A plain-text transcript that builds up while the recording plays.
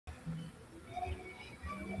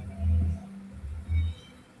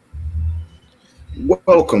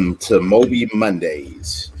Welcome to MOBE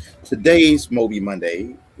Mondays. Today's MOBE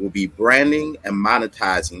Monday will be branding and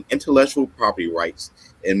monetizing intellectual property rights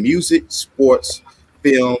in music, sports,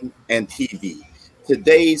 film, and TV.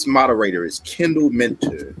 Today's moderator is Kendall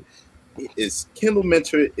Minter. Kendall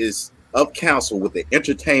Minter is of counsel with the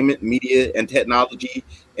Entertainment, Media, and Technology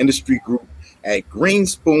Industry Group at Green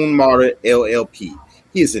Spoon Martyr LLP.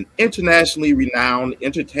 He is an internationally renowned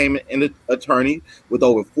entertainment attorney with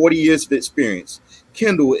over 40 years of experience.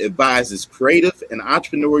 Kendall advises creative and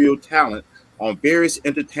entrepreneurial talent on various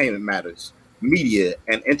entertainment matters, media,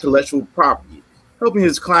 and intellectual property, helping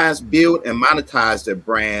his clients build and monetize their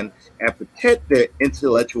brand and protect their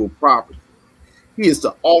intellectual property. He is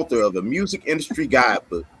the author of the Music Industry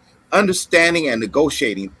Guidebook, Understanding and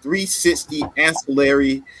Negotiating 360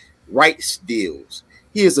 Ancillary Rights Deals.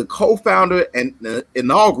 He is a co-founder and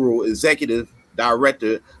inaugural executive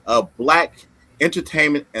director of Black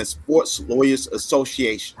Entertainment and Sports Lawyers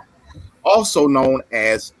Association, also known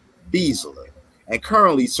as BESLA, and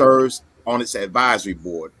currently serves on its advisory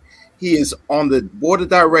board. He is on the board of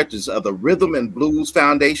directors of the Rhythm and Blues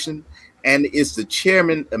Foundation and is the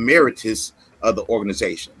chairman emeritus of the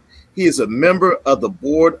organization. He is a member of the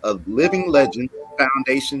board of Living Legend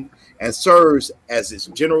Foundation and serves as its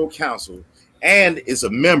general counsel, and is a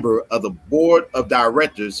member of the board of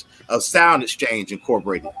directors of Sound Exchange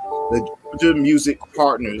Incorporated, the Georgia Music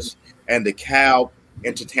Partners, and the Cal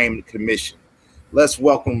Entertainment Commission. Let's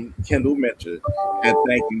welcome Kendall Minter, and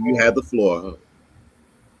thank you. You have the floor.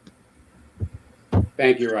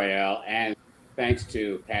 Thank you, Rael, and thanks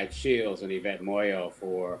to Pat Shields and Yvette Moyo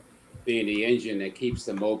for being the engine that keeps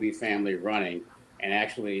the MOBE family running. And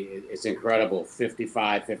actually, it's incredible,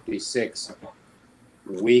 55, 56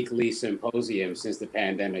 weekly symposiums since the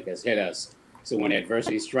pandemic has hit us. So when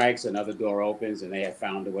adversity strikes, another door opens, and they have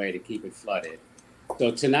found a way to keep it flooded. So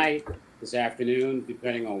tonight, this afternoon,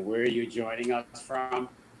 depending on where you're joining us from,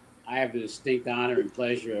 I have the distinct honor and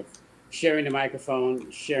pleasure of sharing the microphone,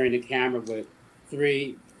 sharing the camera with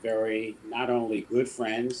three very not only good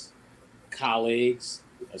friends, colleagues,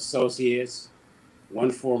 associates, one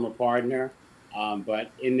former partner, but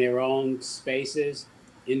in their own spaces,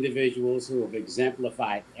 individuals who have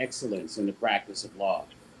exemplified excellence in the practice of law.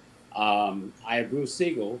 I have Bruce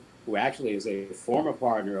Siegal, who actually is a former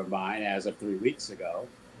partner of mine as of 3 weeks ago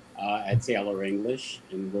at Taylor English,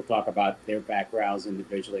 and we'll talk about their backgrounds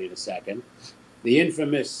individually in a second. The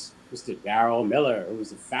infamous Mr. Darrell Miller, who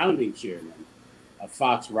is the founding chairman of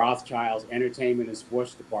Fox Rothschild's Entertainment and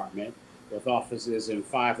Sports Department, with offices in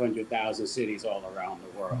 500,000 cities all around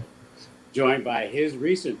the world. Joined by his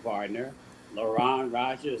recent partner, Leron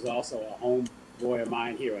Rogers, also a homeboy of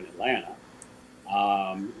mine here in Atlanta.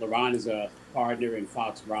 Leron is a partner in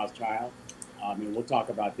Fox Rothschild, and we'll talk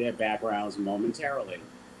about their backgrounds momentarily.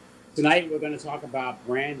 Tonight, we're going to talk about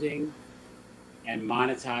branding and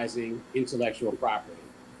monetizing intellectual property.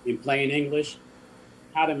 In plain English,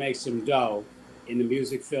 how to make some dough in the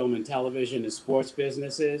music, film, and television and sports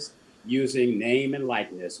businesses using name and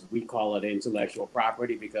likeness. We call it intellectual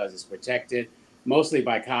property because it's protected mostly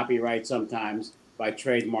by copyright, sometimes by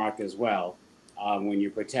trademark as well, when you're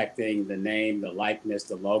protecting the name, the likeness,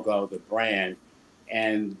 the logo, the brand.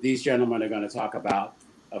 And these gentlemen are going to talk about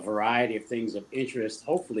a variety of things of interest,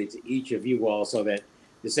 hopefully to each of you all, so that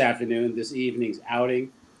this afternoon, this evening's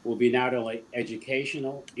outing will be not only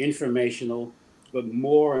educational, informational, but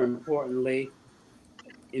more importantly,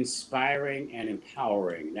 inspiring and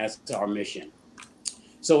empowering. That's our mission.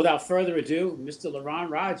 So without further ado, Mr.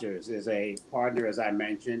 Leron Rogers is a partner, as I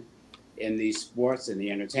mentioned, in the sports and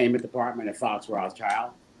the entertainment department at Fox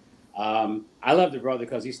Rothschild. I love the brother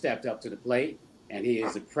because he stepped up to the plate, and he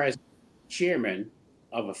is the president, chairman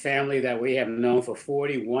of a family that we have known for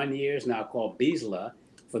 41 years now called BESLA,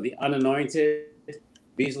 for the unanointed.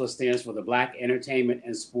 BESLA stands for the Black Entertainment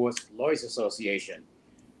and Sports Lawyers Association.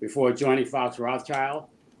 Before joining Fox Rothschild,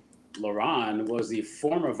 Leron was the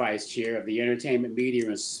former vice chair of the Entertainment, Media,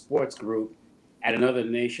 and Sports Group at another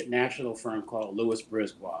national firm called Lewis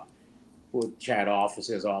Brisbois, who had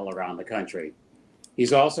offices all around the country.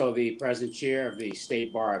 He's also the present chair of the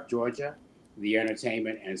State Bar of Georgia, the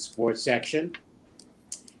Entertainment and Sports section.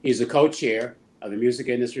 He's the co-chair of the Music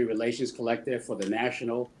Industry Relations Collective for the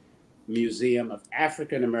National Museum of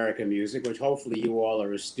African American Music, which hopefully you all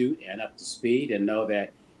are astute and up to speed and know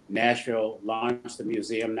that Nashville launched the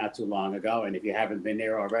museum not too long ago. And if you haven't been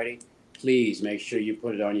there already, please make sure you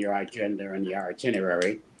put it on your agenda and your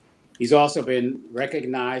itinerary. He's also been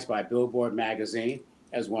recognized by Billboard magazine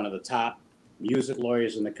as one of the top music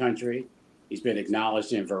lawyers in the country. He's been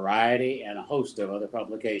acknowledged in Variety and a host of other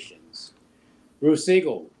publications. Bruce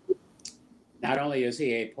Siegal, not only is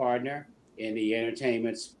he a partner in the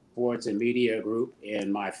entertainment, sports, and media group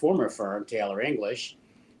in my former firm, Taylor English.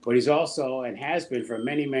 But he's also, and has been for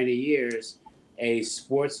many, many years, a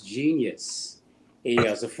sports genius. He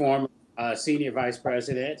is a former senior vice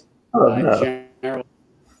president, general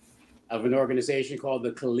of an organization called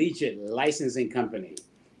the Collegiate Licensing Company.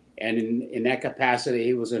 And in that capacity,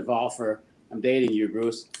 he was involved for, I'm dating you,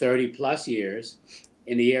 Bruce, 30 plus years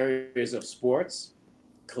in the areas of sports,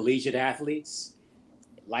 collegiate athletes,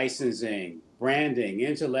 licensing, branding,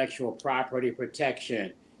 intellectual property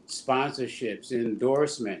protection, sponsorships,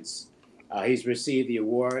 endorsements. He's received the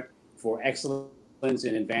award for excellence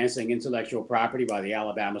in advancing intellectual property by the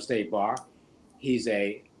Alabama State Bar. He's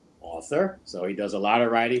a author, so he does a lot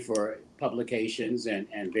of writing for publications and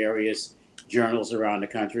various journals around the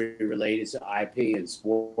country related to IP and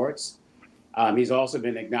sports. He's also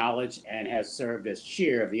been acknowledged and has served as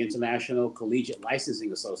chair of the International Collegiate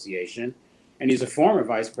Licensing Association, and he's a former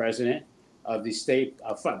vice president of the state,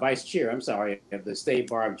 vice chair, I'm sorry, of the State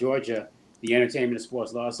Bar of Georgia, the Entertainment and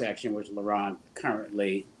Sports Law Section, which Leron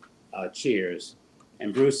currently chairs.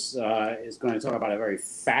 And Bruce is going to talk about a very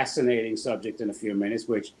fascinating subject in a few minutes,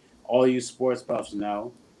 which all you sports buffs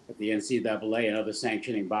know that the NCAA and other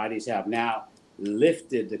sanctioning bodies have now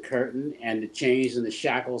lifted the curtain and the chains and the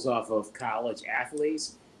shackles off of college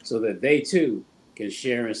athletes so that they too can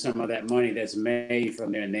share in some of that money that's made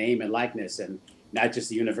from their name and likeness, and not just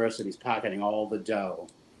the universities pocketing all the dough.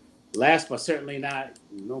 Last but certainly not,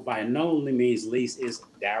 by no means least, is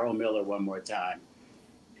Darrell Miller one more time.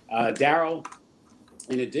 Darrell,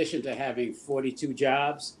 in addition to having 42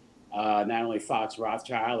 jobs, not only Fox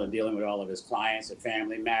Rothschild and dealing with all of his clients and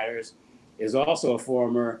family matters, is also a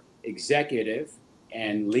former executive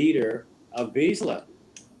and leader of Beazley.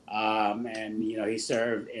 And, he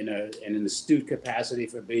served in an astute capacity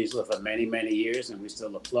for Beazley for many, many years, and we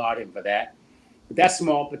still applaud him for that. But that's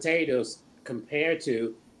small potatoes compared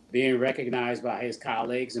to being recognized by his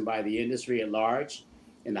colleagues and by the industry at large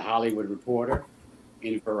in the Hollywood Reporter,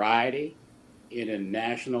 in Variety, in a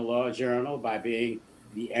national law journal, by being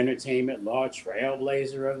the entertainment law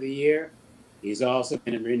trailblazer of the year. He's also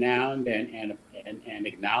been renowned and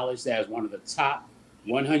acknowledged as one of the top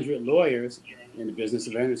 100 lawyers in the business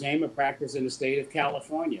of entertainment practice in the state of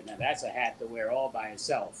California. Now, that's a hat to wear all by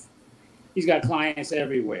itself. He's got clients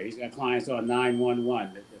everywhere. He's got clients on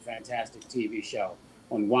 911, the fantastic TV show,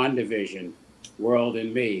 on WandaVision, World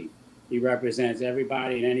and Me. He represents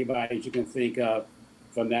everybody and anybody that you can think of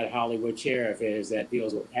from that Hollywood chair of his that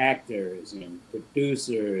deals with actors and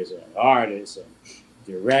producers and artists and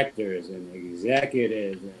directors and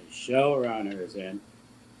executives and showrunners. And,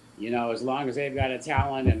 as long as they've got a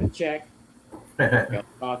talent and a check, they'll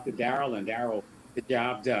talk to Darrell, and Darrell will get the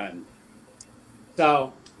job done.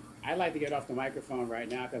 So I'd like to get off the microphone right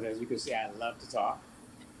now because, as you can see, I love to talk.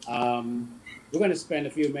 We're going to spend a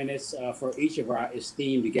few minutes for each of our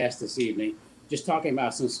esteemed guests this evening just talking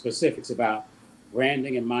about some specifics about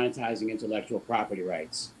branding and monetizing intellectual property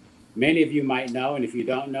rights. Many of you might know, and if you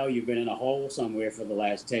don't know, you've been in a hole somewhere for the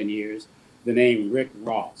last 10 years, the name Rick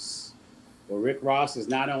Ross. Well, Rick Ross is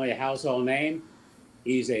not only a household name,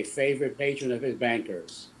 he's a favorite patron of his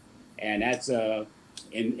bankers. And that's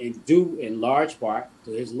due in large part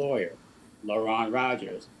to his lawyer, Leron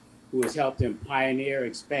Rogers, who has helped him pioneer,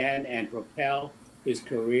 expand, and propel his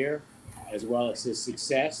career, as well as his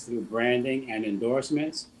success through branding and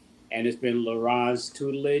endorsements. And it's been Leron's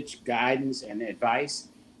tutelage, guidance, and advice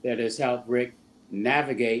that has helped Rick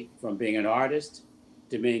navigate from being an artist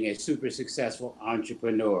to being a super successful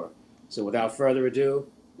entrepreneur. So without further ado,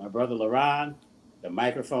 my brother Leron, the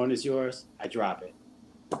microphone is yours. I drop it.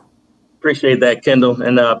 Appreciate that, Kendall,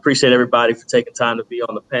 and appreciate everybody for taking time to be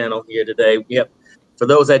on the panel here today. Yep. For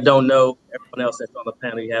those that don't know, everyone else that's on the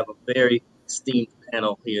panel, you have a very esteemed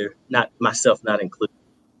panel here, not myself not included.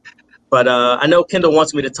 But I know Kendall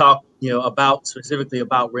wants me to talk, specifically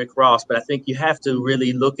about Rick Ross, but I think you have to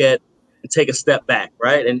really look at and take a step back,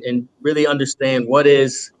 right? And really understand what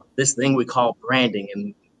is this thing we call branding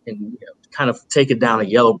and kind of take it down a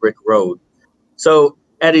yellow brick road. So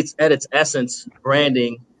at its essence,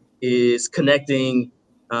 branding is connecting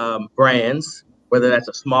brands, whether that's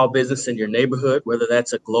a small business in your neighborhood, whether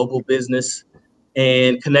that's a global business,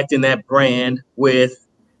 and connecting that brand with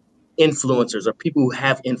influencers or people who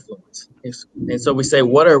have influence. And so we say,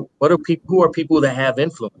 who are people that have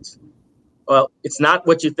influence? Well, it's not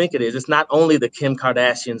what you think it is. It's not only the Kim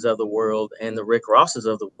Kardashians of the world and the Rick Rosses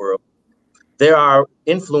of the world. There are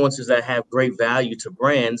influencers that have great value to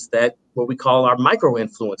brands what we call our micro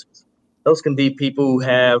influencers. Those can be people who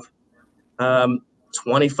have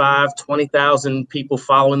 25, 20,000 people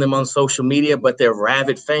following them on social media, but they're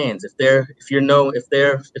rabid fans.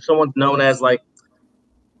 If someone's known as like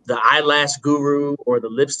the eyelash guru or the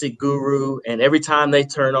lipstick guru, and every time they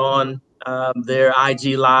turn on their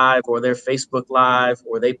IG live or their Facebook live,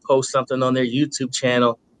 or they post something on their YouTube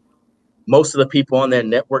channel, most of the people on their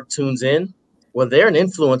network tunes in. Well, they're an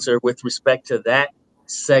influencer with respect to that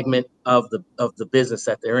segment of the business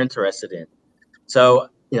that they're interested in. So,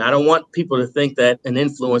 I don't want people to think that an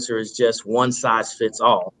influencer is just one size fits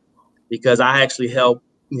all, because I actually help,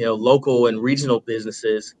 local and regional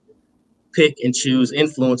businesses pick and choose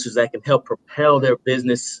influencers that can help propel their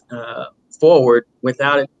business forward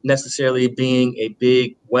without it necessarily being a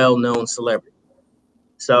big, well-known celebrity.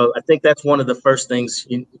 So I think that's one of the first things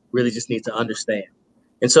you really just need to understand.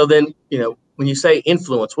 And so then, when you say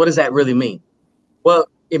influence, what does that really mean? Well,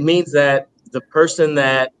 it means that the person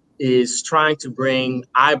that is trying to bring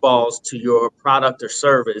eyeballs to your product or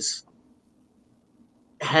service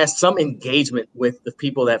has some engagement with the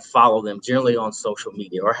people that follow them, generally on social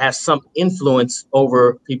media, or has some influence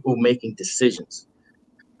over people making decisions.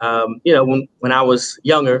 When I was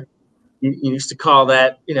younger, you used to call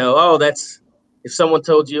that, oh, that's, if someone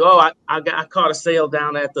told you, oh, I caught a sale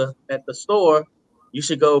down at the store, you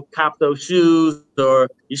should go cop those shoes, or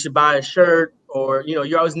you should buy a shirt, or,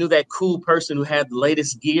 you always knew that cool person who had the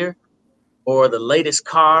latest gear or the latest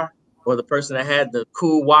car, or the person that had the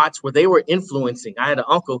cool watch, where they were influencing. I had an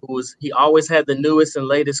uncle he always had the newest and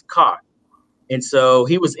latest car. And so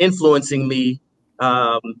he was influencing me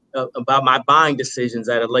about my buying decisions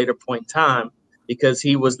at a later point in time, because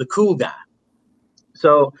he was the cool guy.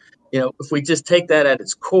 So, if we just take that at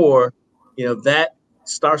its core, that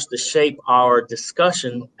starts to shape our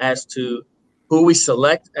discussion as to who we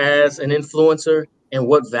select as an influencer and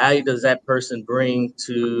what value does that person bring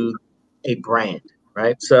to a brand,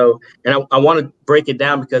 right? So, and I want to break it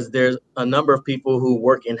down, because there's a number of people who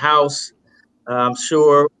work in-house, I'm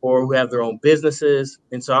sure, or who have their own businesses.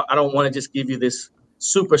 And so I don't want to just give you this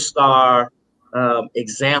superstar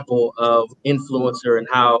example of influencer and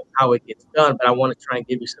how it gets done, but I want to try and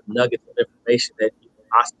give you some nuggets of information that you can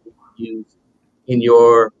possibly use in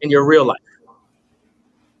your real life.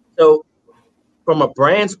 So from a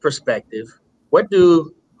brand's perspective, what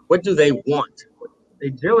do they want? They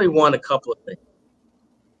generally want a couple of things.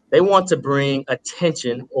 They want to bring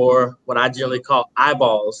attention, or what I generally call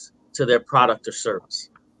eyeballs, to their product or service.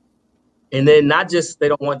 And then they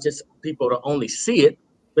don't want just people to only see it,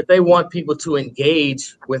 but they want people to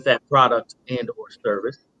engage with that product and or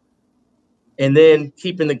service. And then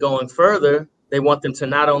keeping it going further, they want them to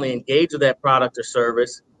not only engage with that product or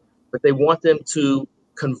service, but they want them to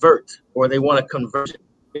convert, or they want a conversion,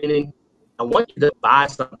 meaning I want you to buy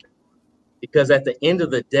something. Because at the end of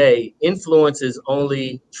the day, influence is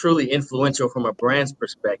only truly influential from a brand's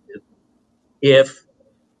perspective if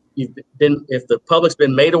the public's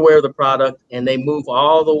been made aware of the product and they move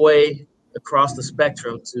all the way across the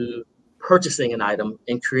spectrum to purchasing an item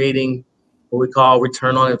and creating what we call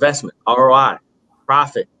return on investment, ROI,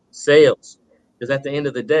 profit, sales. Because at the end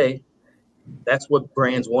of the day, that's what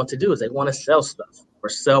brands want to do, is they want to sell stuff or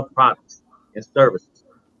sell products and services.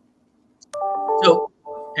 So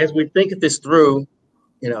as we think this through,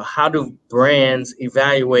 how do brands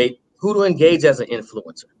evaluate who to engage as an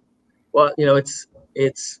influencer? Well,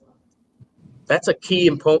 that's a key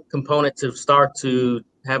component to start to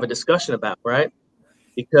have a discussion about, right?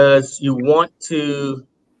 Because you want to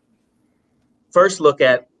first look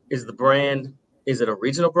at, is it a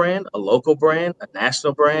regional brand, a local brand, a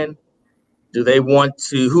national brand? Who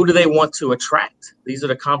do they want to attract? These are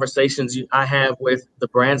the conversations I have with the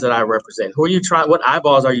brands that I represent. What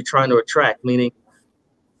eyeballs are you trying to attract? Meaning,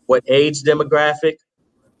 what age demographic,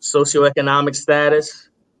 socioeconomic status,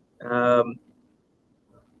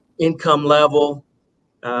 income level,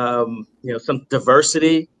 some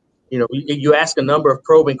diversity. You ask a number of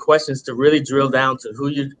probing questions to really drill down to who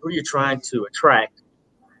you're trying to attract.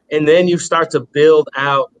 And then you start to build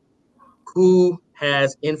out who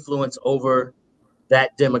has influence over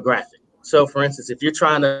that demographic. So for instance, if you're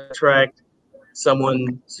trying to attract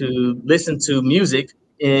someone to listen to music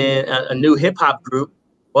in a new hip hop group,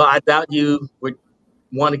 well, I doubt you would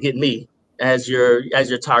want to get me as your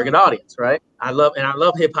target audience, right? I love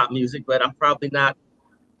hip hop music, but I'm probably not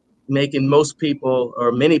making most people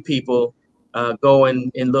or many people go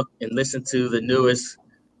and look and listen to the newest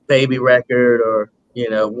Baby record, or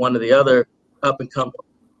one of the other any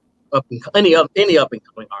up and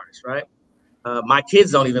coming artists, right? My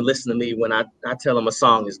kids don't even listen to me when I tell them a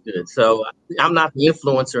song is good. So I'm not the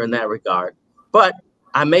influencer in that regard, but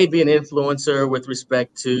I may be an influencer with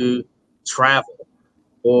respect to travel,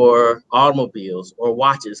 or automobiles or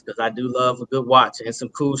watches, because I do love a good watch and some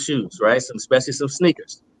cool shoes, right? Especially some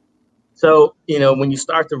sneakers. So, when you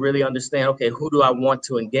start to really understand, okay, who do I want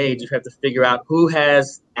to engage? You have to figure out who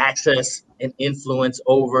has access and influence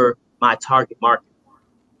over my target market.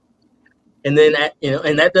 And then,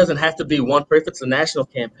 and that doesn't have to be one person. If it's a national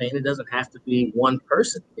campaign, it doesn't have to be one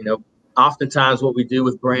person. Oftentimes what we do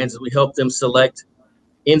with brands is we help them select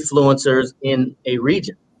influencers in a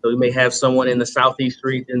region. So we may have someone in the Southeast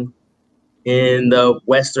region, in the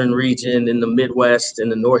Western region, in the Midwest, in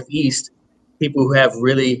the Northeast, people who have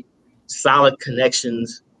really solid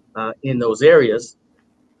connections in those areas.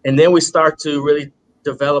 And then we start to really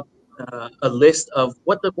develop a list of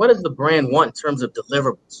what does the brand want in terms of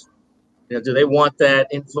deliverables. Do they want that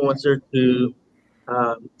influencer to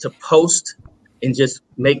post and just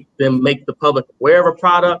make the public aware of a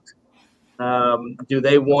product? Do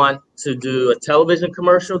they want to do a television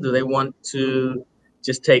commercial? Do they want to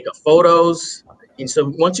just take photos? And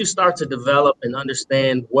so once you start to develop and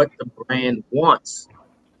understand what the brand wants,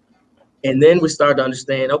 and then we start to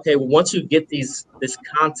understand, okay, well, once you get this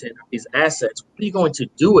content, these assets, what are you going to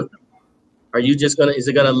do with them? Are you just is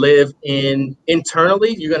it gonna live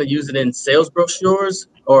internally? You're gonna use it in sales brochures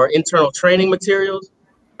or internal training materials?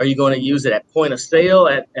 Are you gonna use it at point of sale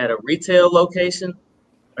at a retail location?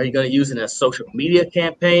 Are you gonna use it in a social media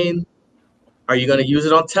campaign? Are you gonna use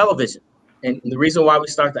it on television? And the reason why we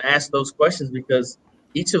start to ask those questions is because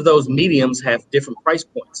each of those mediums have different price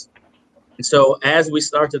points. And so as we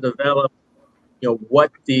start to develop,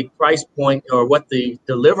 what the price point or what the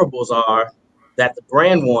deliverables are that the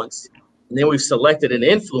brand wants, and then we've selected an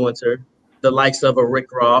influencer, the likes of a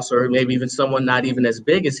Rick Ross, or maybe even someone not even as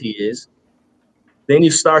big as he is, then you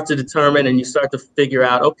start to determine and you start to figure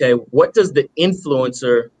out, okay, what does the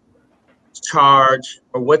influencer charge,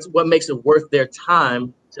 or what makes it worth their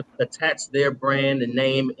time to attach their brand and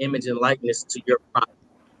name, image, and likeness to your product?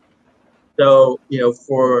 So,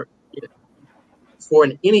 for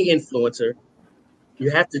any influencer, you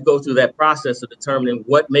have to go through that process of determining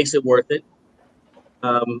what makes it worth it.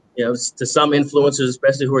 To some influencers,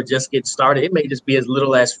 especially who are just getting started, it may just be as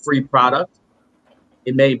little as free product.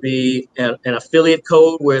 It may be an affiliate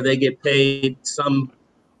code where they get paid some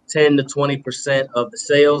 10 to 20% of the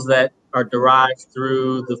sales that are derived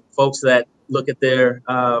through the folks that look at their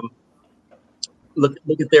look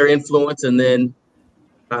at their influence, and then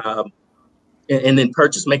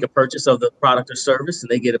make a purchase of the product or service, and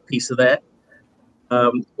they get a piece of that.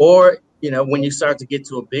 Or when you start to get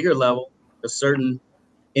to a bigger level, a certain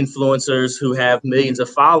influencers who have millions of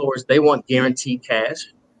followers, they want guaranteed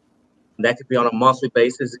cash. And that could be on a monthly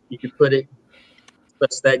basis. You could put it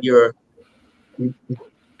such that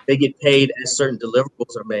they get paid as certain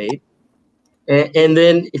deliverables are made. And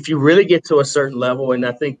then if you really get to a certain level, and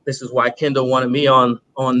I think this is why Kendall wanted me on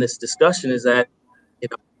this discussion, is that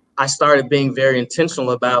I started being very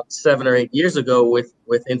intentional about 7 or 8 years ago with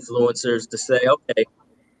influencers to say, okay,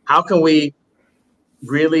 how can we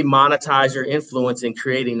really monetize your influence in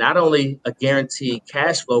creating not only a guaranteed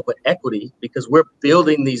cash flow, but equity, because we're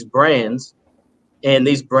building these brands, and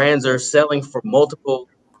these brands are selling for multiple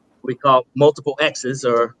X's,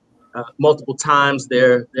 or multiple times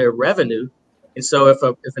their revenue. And so if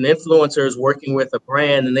an influencer is working with a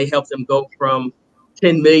brand and they help them go from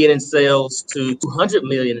 10 million in sales to 200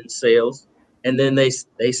 million in sales, and then they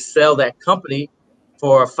sell that company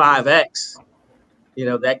for 5X,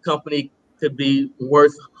 that company could be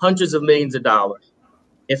worth hundreds of millions of dollars,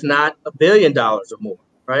 if not $1 billion or more,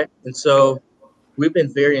 right? And so we've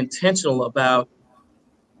been very intentional about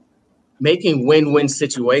making win-win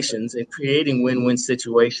situations and creating win-win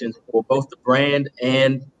situations for both the brand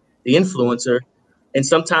and the influencer. And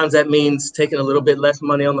sometimes that means taking a little bit less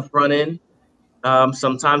money on the front end.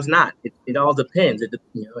 Sometimes not. It all depends.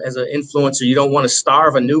 As an influencer, you don't want to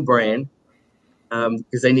starve a new brand,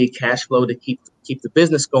 because they need cash flow to keep the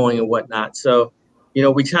business going and whatnot. So,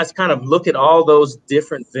 we just kind of look at all those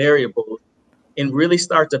different variables and really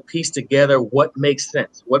start to piece together what makes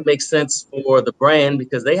sense. What makes sense for the brand,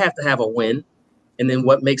 because they have to have a win, and then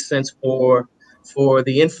what makes sense for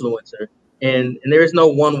the influencer. And there is no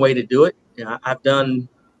one way to do it. I've done,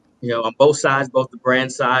 on both sides, both the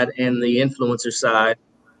brand side and the influencer side,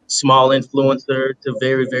 small influencer to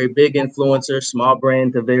very, very big influencer, small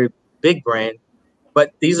brand to very big brand.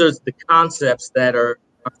 But these are the concepts that are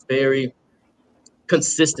very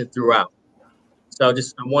consistent throughout. So I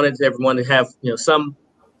wanted everyone to have some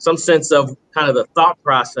sense of kind of the thought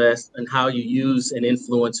process and how you use an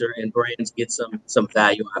influencer and brands get some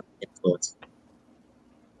value out of influence.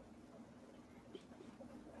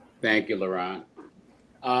 Thank you, Leron.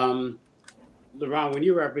 Leron, when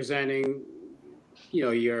you're representing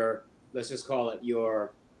your, let's just call it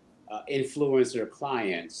your influencer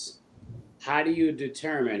clients, how do you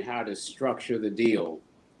determine how to structure the deal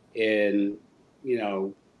in,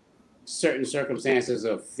 certain circumstances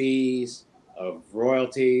of fees, of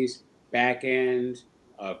royalties, back end,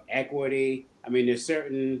 of equity? I mean, there's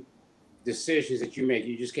certain decisions that you make.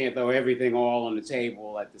 You just can't throw everything all on the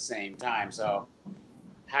table at the same time. So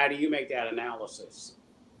how do you make that analysis?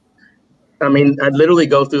 I mean, I literally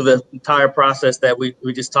go through the entire process that we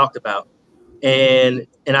just talked about. And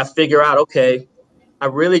I figure out, okay, I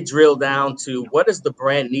really drill down to what does the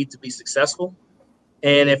brand need to be successful?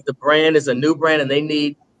 And if the brand is a new brand and they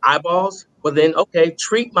need eyeballs, well then, okay,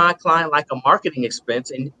 treat my client like a marketing expense.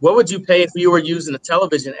 And what would you pay if you were using a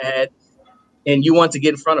television ad and you want to get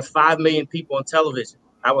in front of 5 million people on television?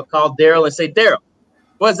 I would call Darrell and say, Darrell,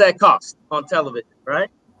 what does that cost on television, right?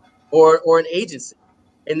 Or an agency.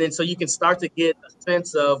 And then so you can start to get a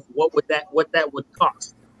sense of what that would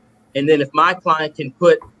cost. And then if my client can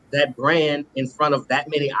put that brand in front of that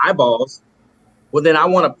many eyeballs, well, then I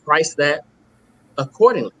want to price that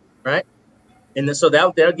accordingly, right? And then so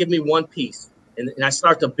that'll give me one piece. And I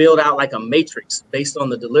start to build out like a matrix based on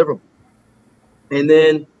the deliverable. And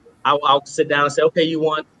then I'll sit down and say, okay, you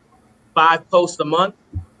want 5 posts a month?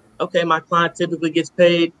 Okay, my client typically gets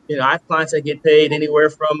paid. I have clients that get paid anywhere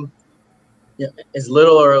from as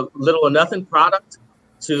little or nothing product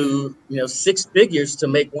to 6 figures to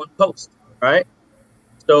make one post, right?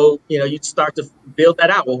 So you start to build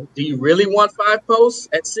that out. Well, do you really want 5 posts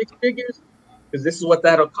at 6 figures? Because this is what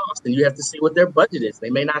that'll cost, and you have to see what their budget is. They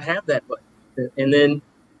may not have that budget. And then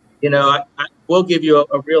I will give you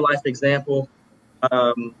a real life example.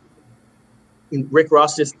 Rick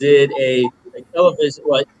Ross just did a television.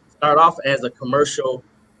 Well, it started off as a commercial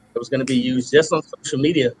that was going to be used just on social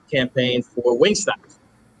media campaign for Wingstop.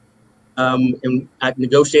 And I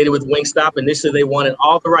negotiated with Wingstop. Initially, they wanted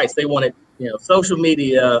all the rights. They wanted, social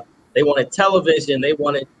media. They wanted television. They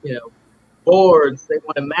wanted, boards. They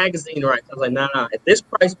wanted magazine rights. I was like, no. At this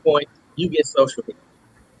price point, you get social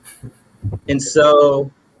media. And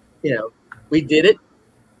so, we did it.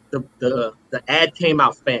 The ad came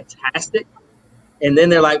out fantastic. And then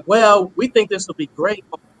they're like, well, we think this will be great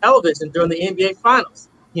on television during the NBA Finals.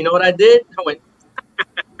 You know what I did? I went,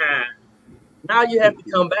 now you have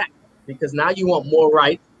to come back because now you want more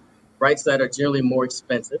rights that are generally more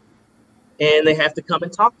expensive, and they have to come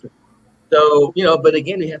and talk to you. So, but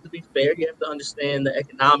again, you have to be fair. You have to understand the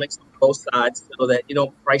economics on both sides so that you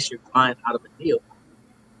don't price your client out of a deal.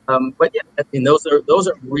 But yeah, I mean, those are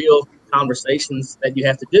real conversations that you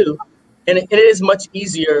have to do. And it is much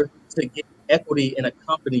easier to get equity in a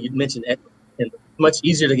company. You mentioned equity, and it's much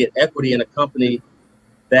easier to get equity in a company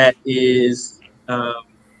that is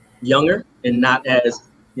younger and not as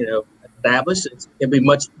established. It'd be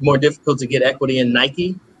much more difficult to get equity in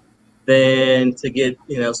Nike than to get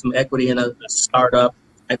some equity in a startup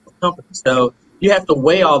type of company. So you have to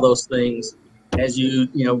weigh all those things as you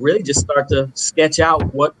really just start to sketch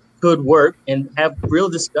out what could work and have real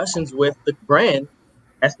discussions with the brand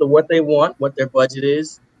as to what they want, what their budget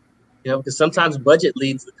is. Because sometimes budget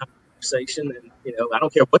leads the conversation, and I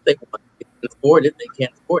don't care what they want. They can afford it, they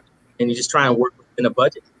can't afford it, and you just try and work within a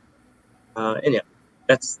budget. And yeah,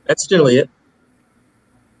 that's generally it.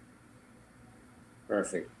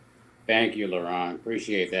 Perfect. Thank you, Leron.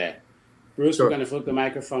 Appreciate that. Bruce, Sure. We're going to flip the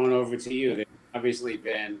microphone over to you. There's obviously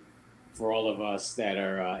been, for all of us that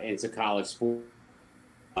are into college sports,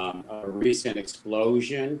 a recent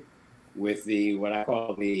explosion with what I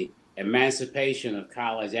call the emancipation of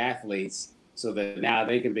college athletes, so that now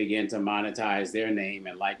they can begin to monetize their name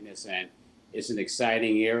and likeness. And it's an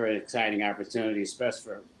exciting era, exciting opportunity,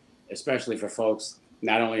 especially for folks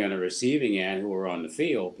not only on the receiving end who are on the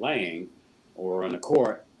field playing or on the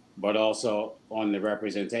court, but also on the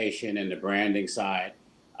representation and the branding side,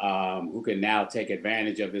 who can now take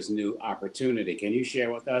advantage of this new opportunity. Can you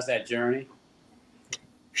share with us that journey?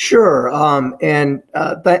 Sure.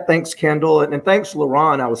 Thanks, Kendall. And thanks,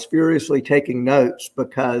 Leron. I was furiously taking notes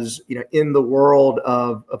because, in the world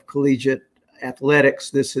of collegiate athletics,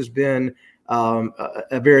 this has been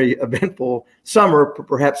a very eventful summer,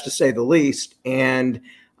 perhaps to say the least. And,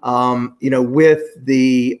 with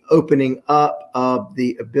the opening up of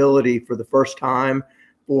the ability for the first time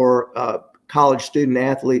for college student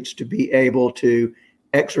athletes to be able to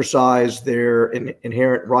exercise their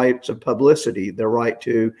inherent rights of publicity, their right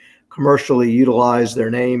to commercially utilize their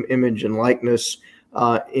name, image, and likeness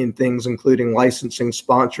in things including licensing,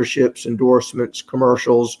 sponsorships, endorsements,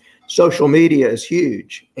 commercials. Social media is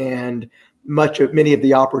huge, and many of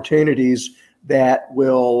the opportunities that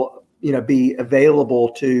will be available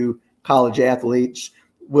to college athletes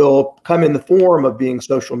will come in the form of being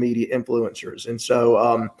social media influencers. And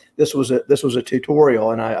so this was a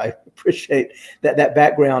tutorial, and I appreciate that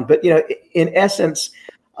background. But in essence,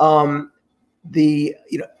 the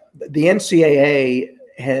NCAA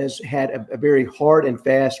has had a very hard and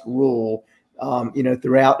fast rule,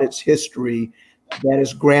 throughout its history, that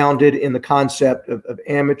is grounded in the concept of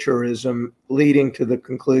amateurism, leading to the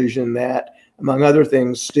conclusion that, among other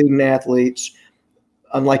things, student athletes,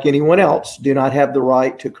 unlike anyone else, do not have the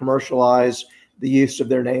right to commercialize the use of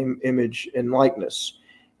their name, image, and likeness.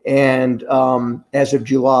 And as of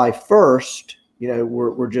July 1st,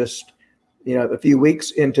 we're just a few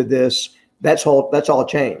weeks into this. That's all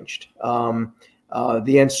changed. The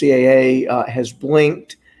NCAA has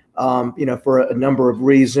blinked, for a number of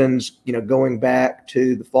reasons. Going back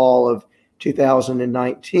to the fall of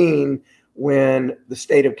 2019, when the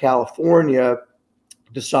state of California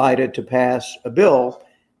decided to pass a bill,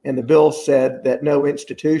 and the bill said that no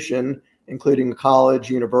institution, including a college,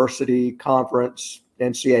 university, conference,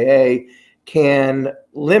 NCAA, can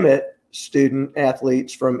limit student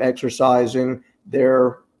athletes from exercising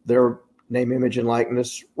their name, image, and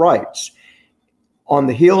likeness rights. On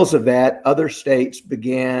the heels of that, other states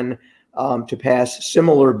began to pass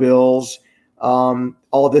similar bills. All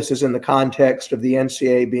of this is in the context of the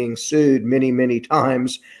NCAA being sued many, many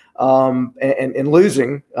times, and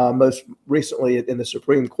losing, most recently in the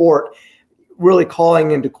Supreme Court, really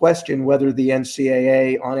calling into question whether the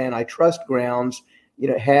NCAA, on antitrust grounds,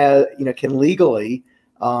 can legally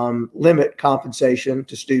limit compensation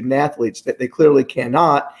to student athletes. That they clearly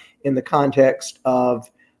cannot in the context of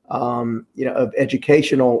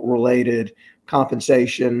educational related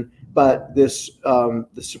compensation. But this the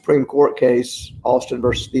Supreme Court case, Alston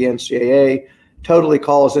versus the NCAA, totally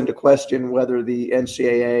calls into question whether the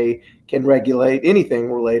NCAA can regulate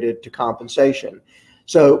anything related to compensation.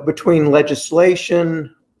 So between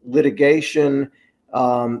legislation, litigation,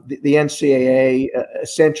 the NCAA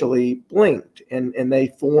essentially blinked, and they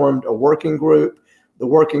formed a working group. The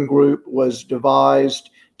working group was devised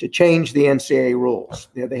to change the NCAA rules.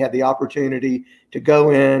 They had the opportunity to go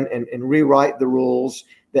in and rewrite the rules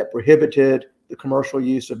that prohibited the commercial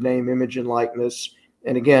use of name, image, and likeness.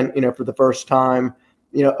 And again, for the first time,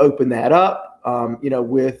 open that up,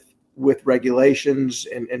 with regulations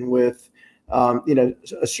and with,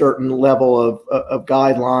 a certain level of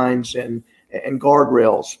guidelines and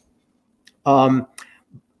guardrails.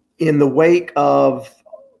 In the wake of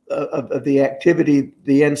the activity,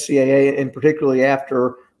 the NCAA, and particularly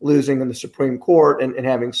after losing in the Supreme Court and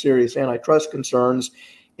having serious antitrust concerns,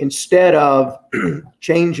 instead of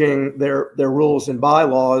changing their rules and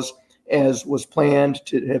bylaws, as was planned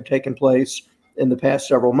to have taken place in the past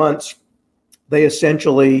several months, they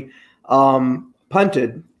essentially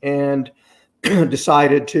punted and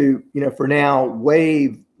decided to, for now,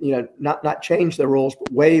 waive, not change their rules,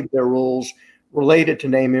 but waive their rules related to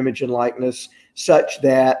name, image, and likeness, such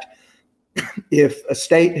that if a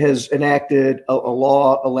state has enacted a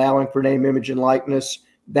law allowing for name, image, and likeness,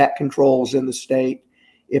 that controls in the state.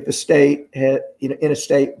 If a state in a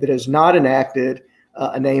state that has not enacted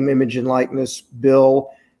a name, image, and likeness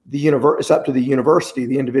bill, it's up to the university,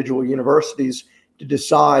 the individual universities, to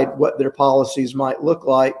decide what their policies might look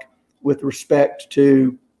like with respect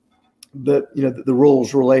to the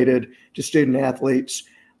rules related to student athletes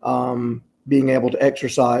being able to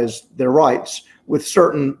exercise their rights, with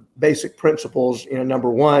certain basic principles. Number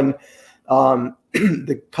one,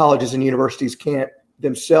 the colleges and universities can't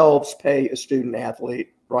themselves pay a student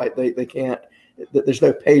athlete, right? They can't. There's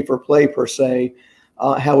no pay for play per se.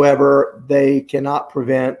 However, they cannot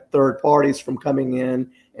prevent third parties from coming in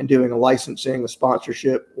and doing a licensing, a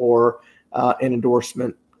sponsorship, or an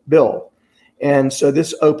endorsement bill. And so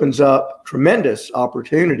this opens up tremendous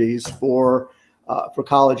opportunities for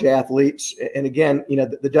college athletes. And again,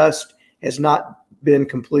 the dust has not been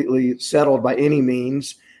completely settled by any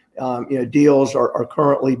means. Deals are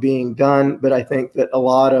currently being done, but I think that a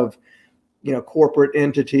lot of corporate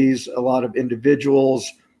entities, a lot of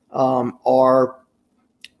individuals are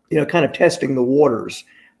kind of testing the waters.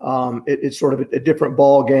 It's sort of a different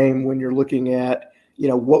ball game when you're looking at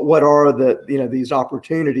what are these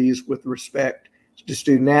opportunities with respect to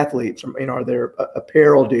student athletes. Are there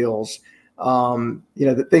apparel deals?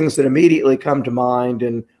 The things that immediately come to mind,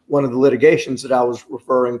 and one of the litigations that I was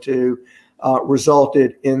referring to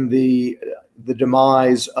resulted in the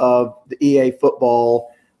demise of the EA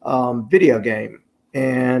football video game,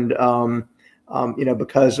 and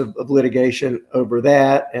because of litigation over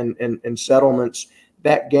that and settlements,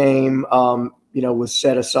 that game was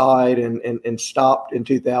set aside and stopped in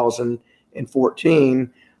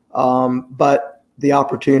 2014. But the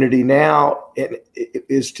opportunity now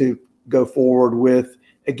is to go forward with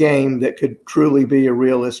a game that could truly be a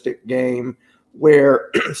realistic game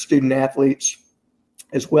where student athletes,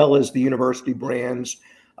 as well as the university brands,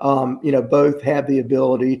 both have the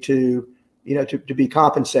ability to be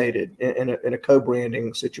compensated in a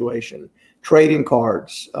co-branding situation, trading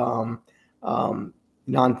cards,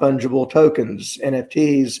 non-fungible tokens,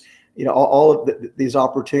 NFTs. All of these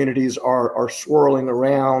opportunities are swirling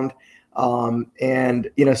around, and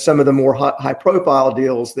some of the more high-profile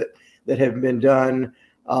deals that have been done,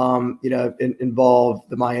 involve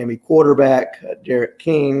the Miami quarterback Derek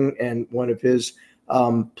King and one of his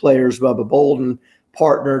players, Bubba Bolden,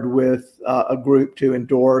 partnered with a group to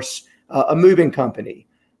endorse a moving company.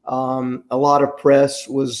 A lot of press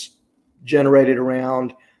was generated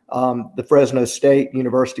around the Fresno State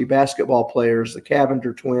University basketball players, the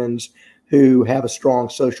Cavinder twins, who have a strong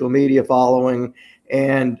social media following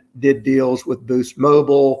and did deals with Boost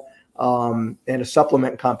Mobile and a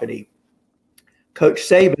supplement company. Coach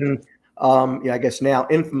Saban, I guess now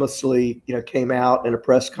infamously, came out in a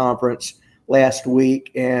press conference last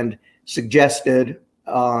week and suggested,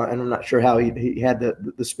 and I'm not sure how he had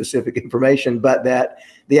the specific information, but that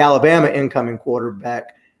the Alabama incoming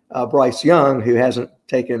quarterback, Bryce Young, who hasn't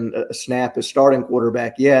taken a snap as starting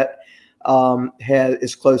quarterback yet,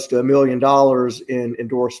 is close to $1 million in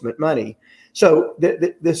endorsement money. So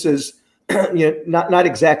this is not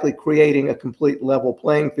exactly creating a complete level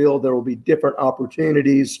playing field. There will be different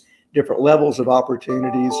opportunities, different levels of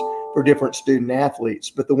opportunities for different student athletes.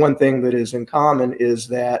 But the one thing that is in common is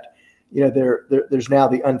that there's now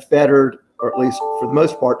the unfettered, or at least for the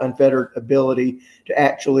most part, unfettered ability to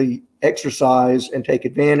actually exercise and take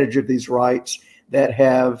advantage of these rights that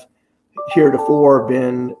have heretofore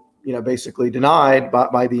been, basically denied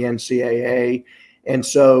by the NCAA. And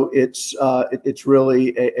so it's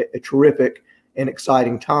really a terrific and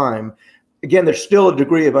exciting time. Again, there's still a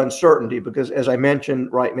degree of uncertainty because, as I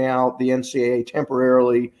mentioned, right now the NCAA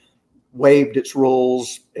temporarily waived its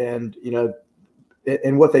rules, and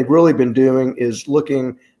what they've really been doing is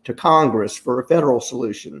looking to Congress for a federal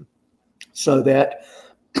solution, so that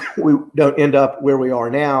we don't end up where we are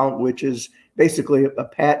now, which is basically a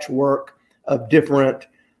patchwork of different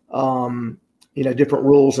different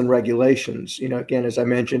rules and regulations. Again, as I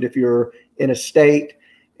mentioned, if you're in a state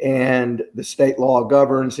and the state law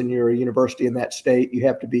governs and you're a university in that state, you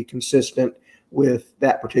have to be consistent with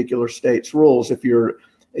that particular state's rules. If you're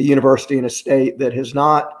a university in a state that has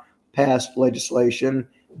not passed legislation,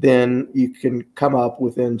 then you can come up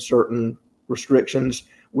within certain restrictions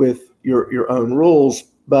with your own rules,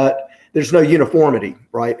 but there's no uniformity,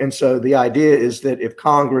 right? And so the idea is that if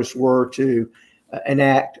Congress were to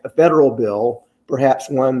enact a federal bill, perhaps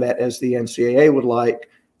one that, as the NCAA would like,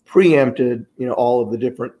 preempted, all of the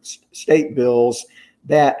different state bills,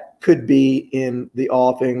 that could be in the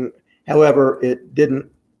offing. However, it didn't,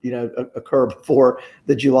 occur before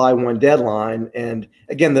the July 1 deadline. And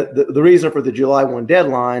again, the reason for the July 1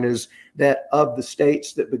 deadline is that of the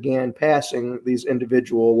states that began passing these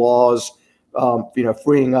individual laws,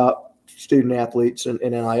 freeing up student athletes and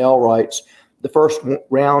NIL rights, the first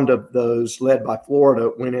round of those, led by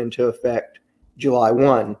Florida, went into effect July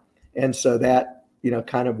 1. And so that,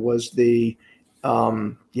 kind of was the,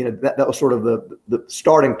 that was sort of the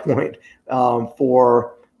starting point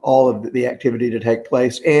for all of the activity to take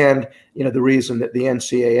place. And, the reason that the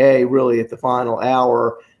NCAA really at the final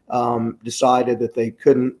hour decided that they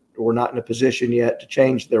couldn't, or not in a position yet to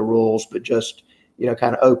change their rules, but just,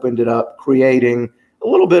 kind of opened it up, creating a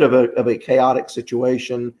little bit of a chaotic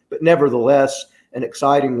situation, but nevertheless an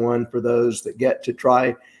exciting one for those that get to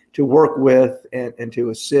try to work with and to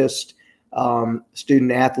assist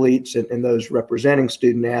student athletes and those representing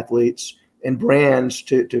student athletes and brands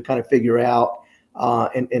to kind of figure out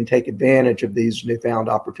and take advantage of these newfound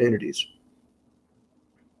opportunities.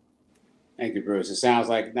 Thank you, Bruce. It sounds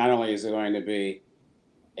like not only is it going to be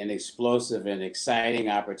an explosive and exciting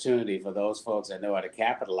opportunity for those folks that know how to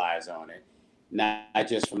capitalize on it, not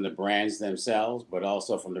just from the brands themselves, but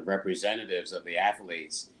also from the representatives of the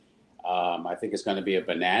athletes. I think it's going to be a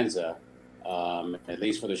bonanza, at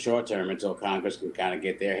least for the short term, until Congress can kind of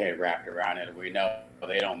get their head wrapped around it. And we know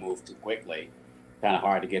they don't move too quickly. Kind of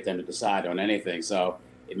hard to get them to decide on anything. So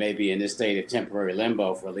it may be in this state of temporary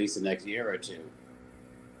limbo for at least the next year or two.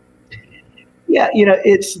 Yeah,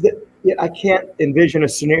 I can't envision a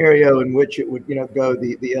scenario in which it would, go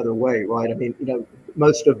the other way, right? I mean,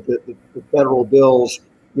 most of the federal bills,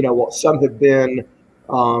 some have been,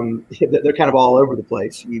 they're kind of all over the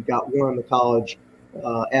place. You've got one, the College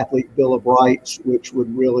Athlete Bill of Rights, which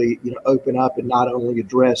would really, open up and not only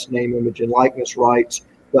address name, image, and likeness rights,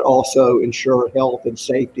 but also ensure health and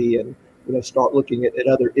safety, and start looking at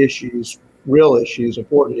other issues, real issues,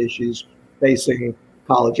 important issues facing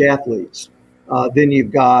college athletes. Then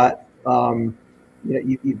you've got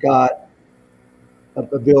you've got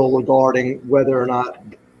a bill regarding whether or not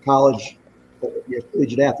collegiate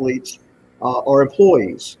athletes are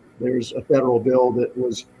employees. There's a federal bill that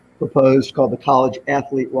was proposed called the College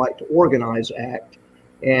Athlete Right to Organize Act,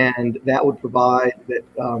 and that would provide that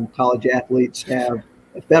college athletes have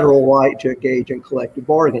a federal right to engage in collective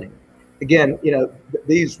bargaining. Again,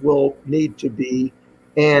 these will need to be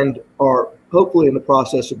and are hopefully in the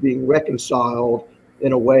process of being reconciled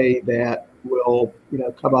in a way that will,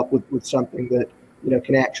 come up with something that,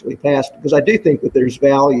 can actually pass. Because I do think that there's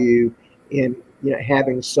value in,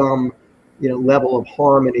 having some, level of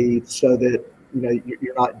harmony so that,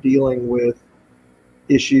 you're not dealing with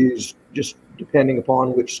issues just depending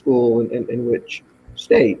upon which school and which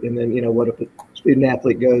state. And then, what if a student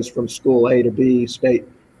athlete goes from school A to B state?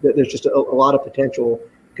 There's just a lot of potential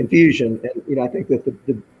confusion. And, I think that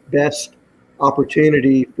the best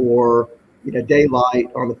opportunity for, daylight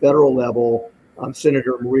on the federal level,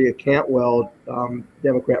 Senator Maria Cantwell,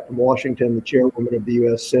 Democrat from Washington, the chairwoman of the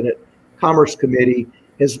U.S. Senate Commerce Committee,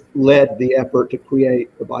 has led the effort to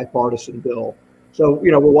create a bipartisan bill. So,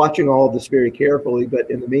 we're watching all of this very carefully, but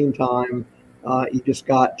in the meantime, you just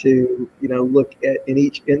got to, look at in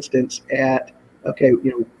each instance at, okay,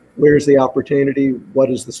 where's the opportunity?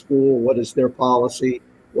 What is the school? What is their policy?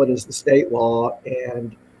 What is the state law?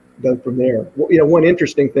 And go from there. One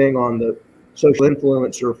interesting thing on the social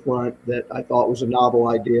influencer front that I thought was a novel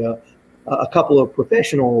idea, a couple of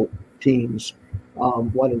professional teams,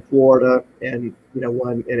 one in Florida and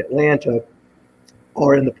one in Atlanta,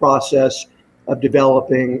 are in the process of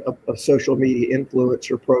developing a social media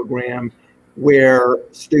influencer program where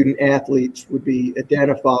student athletes would be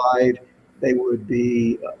identified. They would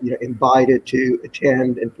be invited to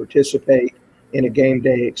attend and participate in a game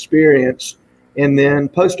day experience and then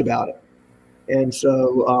post about it. And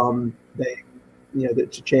so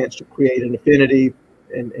it's a chance to create an affinity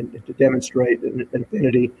and to demonstrate an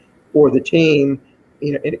affinity for the team.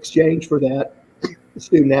 In exchange for that, the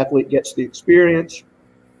student athlete gets the experience,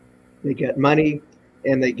 they get money,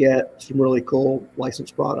 and they get some really cool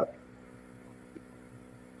licensed product.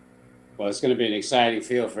 Well, it's going to be an exciting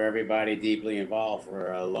field for everybody deeply involved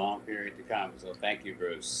for a long period to come. So thank you,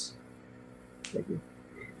 Bruce. Thank you.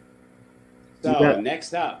 So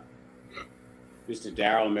next up, Mr.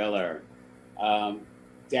 Darrell Miller.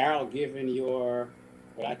 Darrell, given your,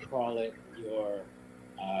 what I call it, your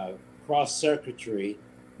cross circuitry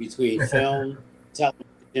between film,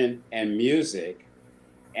 television, and music,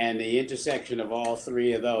 and the intersection of all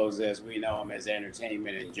three of those, as we know them as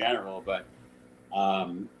entertainment in general, but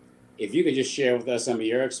if you could just share with us some of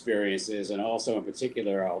your experiences, and also in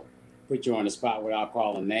particular, I'll put you on the spot without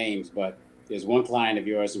calling names, but there's one client of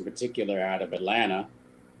yours in particular out of Atlanta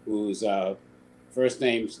whose first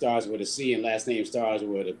name starts with a C and last name starts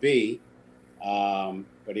with a B,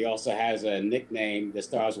 but he also has a nickname that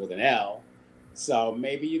starts with an L. So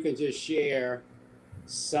maybe you can just share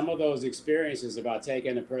some of those experiences about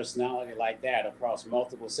taking a personality like that across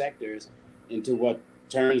multiple sectors into what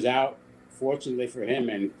turns out, fortunately for him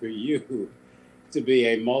and for you, to be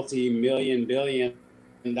a multi-million,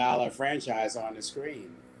 billion-dollar franchise on the screen.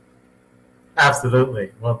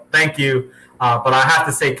 Absolutely. Well, thank you. But I have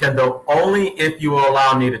to say, Kendall, only if you will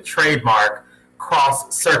allow me to trademark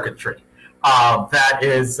cross-circuitry. That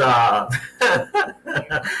is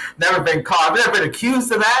never been called, I've never been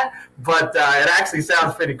accused of that, but it actually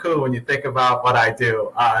sounds pretty cool when you think about what I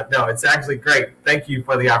do. No, it's actually great. Thank you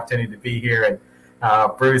for the opportunity to be here.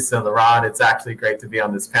 And Bruce and Leron, it's actually great to be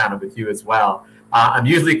on this panel with you as well. I'm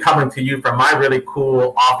usually coming to you from my really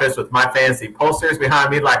cool office with my fancy posters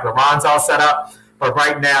behind me, like Leron's all set up. But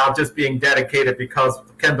right now, just being dedicated because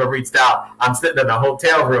Kendall reached out, I'm sitting in a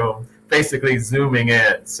hotel room, basically zooming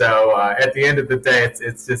in. So at the end of the day,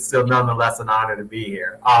 it's just still nonetheless an honor to be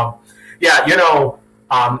here. Yeah,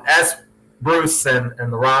 as Bruce and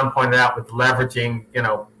Leron pointed out with leveraging,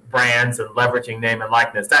 brands and leveraging name and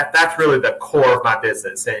likeness, that's really the core of my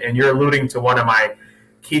business. And you're alluding to one of my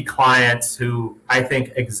key clients who I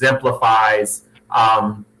think exemplifies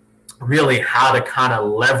really how to kind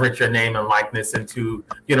of leverage your name and likeness into,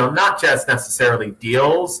 not just necessarily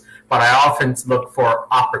deals, but I often look for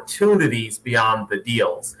opportunities beyond the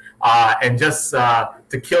deals. And just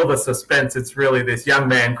to kill the suspense, it's really this young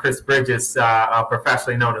man, Chris Bridges,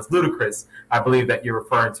 professionally known as Ludacris, I believe that you're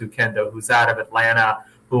referring to, Kendall, who's out of Atlanta,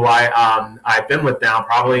 who I've been with now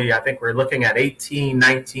probably, I think we're looking at 18,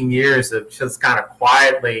 19 years of just kind of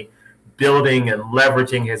quietly building and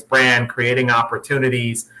leveraging his brand, creating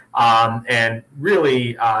opportunities, and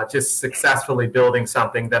really just successfully building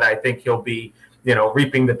something that I think he'll be,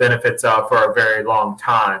 reaping the benefits of for a very long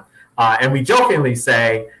time. And we jokingly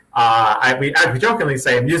say, we jokingly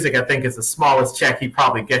say music, I think, is the smallest check he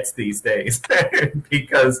probably gets these days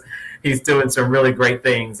because he's doing some really great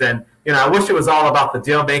things. And, I wish it was all about the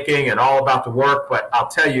deal making and all about the work, but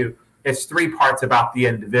I'll tell you, it's 3 parts about the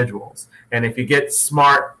individuals. And if you get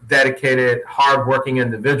smart, dedicated, hardworking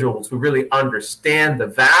individuals who really understand the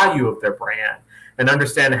value of their brand and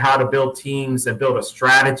understand how to build teams and build a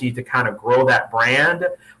strategy to kind of grow that brand,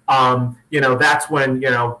 that's when,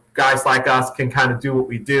 guys like us can kind of do what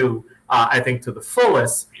we do, I think, to the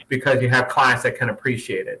fullest, because you have clients that can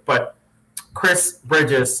appreciate it. But Chris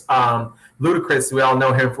Bridges, Ludacris, we all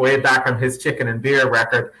know him way back from his Chicken and Beer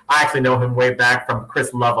record. I actually know him way back from Chris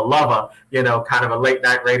Lova Lova, kind of a late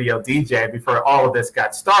night radio DJ before all of this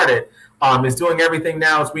got started. Is doing everything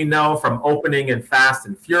now, as we know, from opening in Fast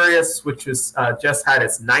and Furious, which is just had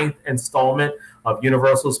its 9th installment of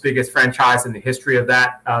Universal's biggest franchise in the history of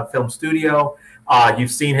that film studio.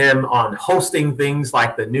 You've seen him on hosting things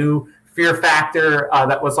like the new Fear Factor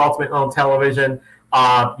that was ultimately on television.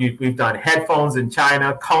 We've done headphones in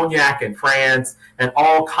China, cognac in France, and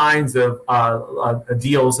all kinds of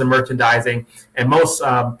deals and merchandising. And most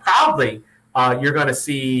proudly, you're going to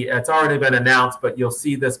see, it's already been announced, but you'll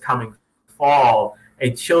see this coming fall, a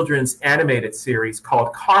children's animated series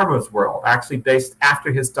called Karma's World, actually based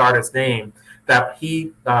after his daughter's name, that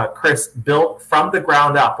Chris, built from the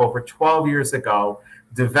ground up over 12 years ago,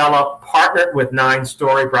 developed, partnered with 9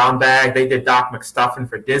 Story, Brown Bag. They did Doc McStuffin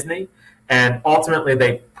for Disney. And ultimately,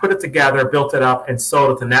 they put it together, built it up, and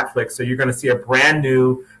sold it to Netflix. So you're going to see a brand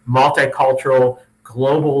new, multicultural,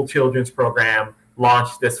 global children's program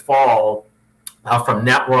launched this fall from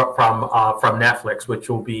Netflix, which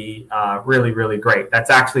will be really, really great. That's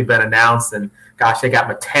actually been announced. And gosh, they got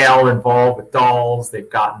Mattel involved with dolls. They've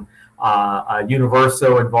gotten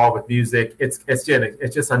Universal involved with music. It's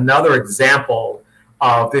just another example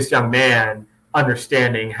of this young man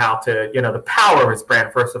understanding how to, the power of his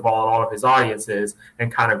brand, first of all, and all of his audiences, and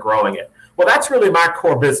kind of growing it. Well, that's really my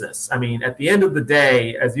core business. I mean, at the end of the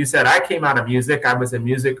day, as you said, I came out of music. I was in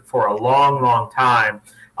music for a long, long time.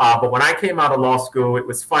 But when I came out of law school, it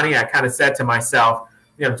was funny. I kind of said to myself,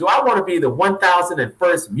 do I want to be the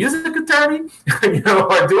 1001st music attorney?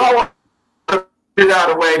 Or do I want to figure out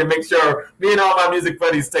a way to make sure me and all my music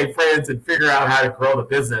buddies stay friends and figure out how to grow the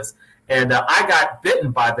business? And I got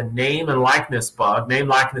bitten by the name and likeness bug, name,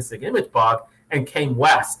 likeness, and image bug, and came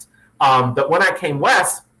west. But when I came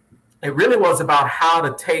west, it really was about how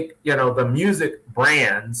to take, the music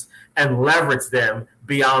brands and leverage them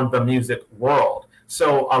beyond the music world.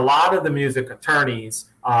 So a lot of the music attorneys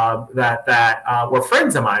that were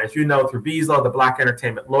friends of mine, as you know, through BESLA, the Black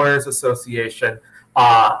Entertainment Lawyers Association,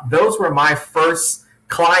 those were my first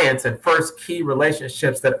clients and first key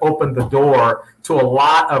relationships that opened the door to a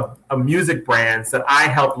lot of music brands that I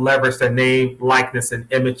helped leverage their name, likeness,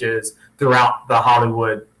 and images throughout the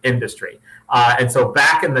Hollywood industry. And so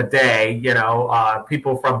back in the day,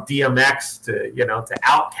 people from DMX to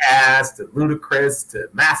Outkast to Ludacris to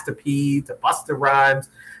Master P to Busta Rhymes,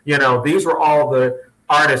 these were all the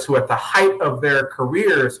artists who at the height of their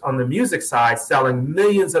careers on the music side, selling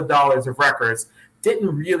millions of dollars of records,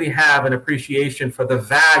 didn't really have an appreciation for the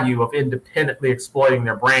value of independently exploiting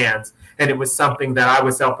their brands. And it was something that I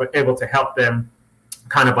was able to help them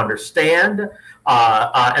kind of understand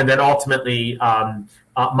and then ultimately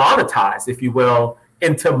monetize, if you will,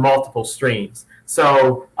 into multiple streams.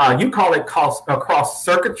 So you call it cross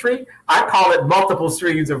circuitry. I call it multiple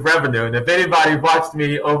streams of revenue. And if anybody watched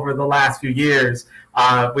me over the last few years,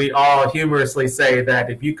 we all humorously say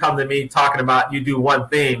that if you come to me talking about you do one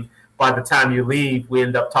thing, by the time you leave, we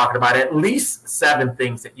end up talking about at least 7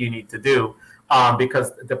 things that you need to do,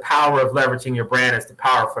 because the power of leveraging your brand is the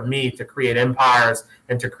power for me to create empires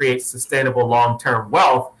and to create sustainable long-term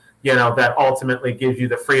wealth, that ultimately gives you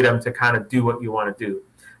the freedom to kind of do what you want to do.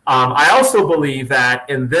 I also believe that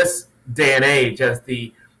in this day and age, as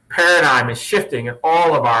the paradigm is shifting in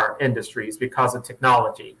all of our industries because of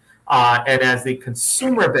technology, and as the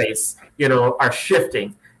consumer base, are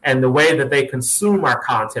shifting, and the way that they consume our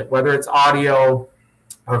content, whether it's audio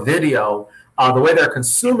or video, the way they're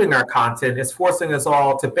consuming our content is forcing us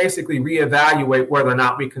all to basically reevaluate whether or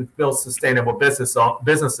not we can build sustainable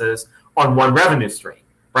businesses on one revenue stream,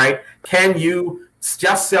 right? Can you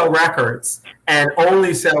just sell records and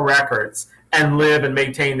only sell records and live and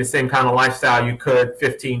maintain the same kind of lifestyle you could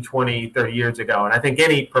 15, 20, 30 years ago? And I think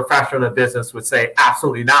any professional in business would say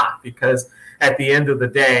absolutely not, because at the end of the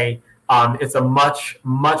day, It's a much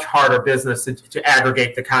harder business to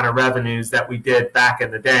aggregate the kind of revenues that we did back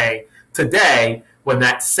in the day. Today, when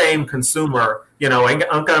that same consumer, ain't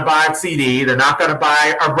going to buy a CD, they're not going to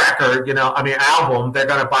buy a record, album. They're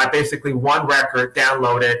going to buy basically one record,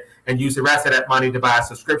 download it, and use the rest of that money to buy a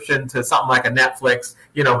subscription to something like a Netflix,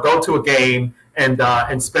 go to a game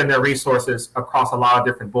and spend their resources across a lot of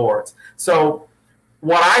different boards. So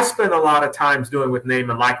what I spend a lot of times doing with name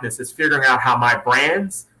and likeness is figuring out how my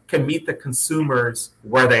brands can meet the consumers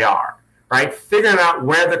where they are, right? Figuring out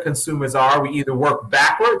where the consumers are. We either work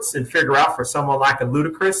backwards and figure out for someone like a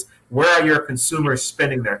Ludacris, where are your consumers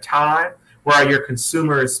spending their time? Where are your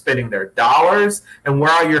consumers spending their dollars? And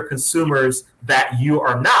where are your consumers that you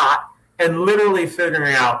are not? And literally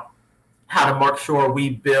figuring out how to make sure we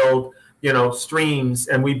build streams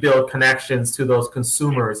and we build connections to those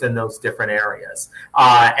consumers in those different areas.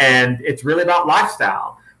 And it's really about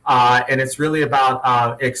lifestyle. And it's really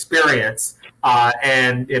about experience.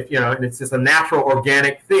 And and it's just a natural,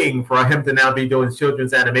 organic thing for him to now be doing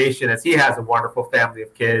children's animation, as he has a wonderful family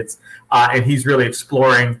of kids, and he's really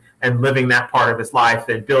exploring and living that part of his life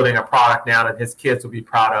and building a product now that his kids will be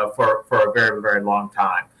proud of for a very, very long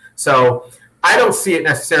time. So I don't see it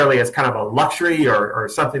necessarily as kind of a luxury or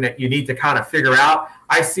something that you need to kind of figure out.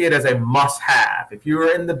 I see it as a must-have. If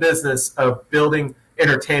you're in the business of building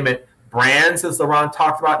entertainment brands, as Leron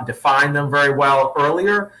talked about, and defined them very well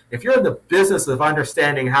earlier, if you're in the business of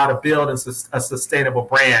understanding how to build a sustainable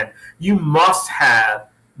brand, you must have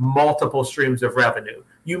multiple streams of revenue.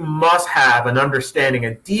 You must have an understanding,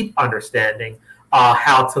 a deep understanding,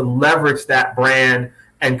 how to leverage that brand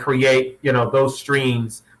and create, those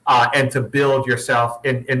streams and to build yourself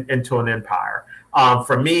into an empire.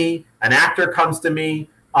 For me, an actor comes to me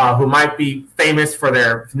who might be famous for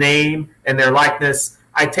their name and their likeness.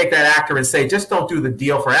 I take that actor and say, just don't do the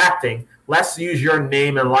deal for acting. Let's use your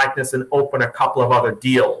name and likeness and open a couple of other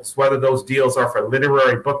deals, whether those deals are for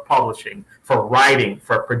literary book publishing, for writing,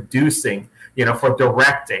 for producing, for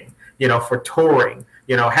directing, for touring.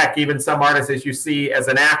 Heck, even some artists, as you see as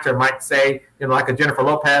an actor, might say, like a Jennifer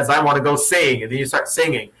Lopez, I want to go sing, and then you start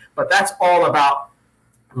singing. But that's all about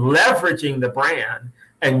leveraging the brand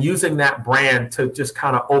and using that brand to just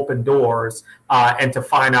kind of open doors and to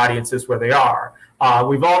find audiences where they are.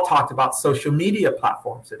 We've all talked about social media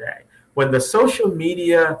platforms today. When the social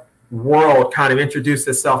media world kind of introduced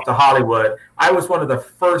itself to Hollywood, I was one of the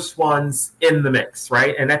first ones in the mix,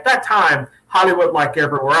 right? And at that time, Hollywood, like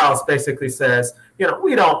everywhere else, basically says,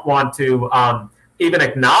 we don't want to even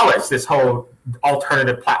acknowledge this whole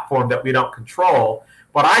alternative platform that we don't control.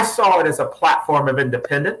 But I saw it as a platform of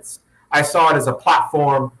independence. I saw it as a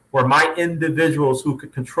platform where my individuals who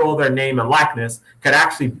could control their name and likeness could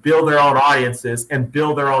actually build their own audiences and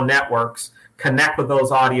build their own networks, connect with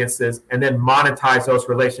those audiences, and then monetize those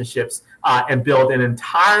relationships and build an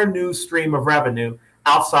entire new stream of revenue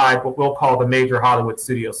outside what we'll call the major Hollywood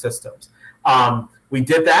studio systems. We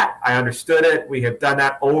did that. I understood it. We have done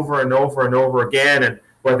that over and over and over again. And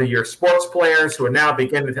whether you're sports players who are now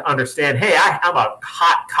beginning to understand, hey, I'm a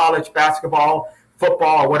hot college basketball,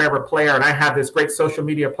 football, or whatever player, and I have this great social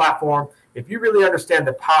media platform. If you really understand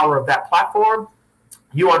the power of that platform,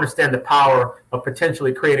 you understand the power of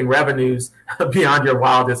potentially creating revenues beyond your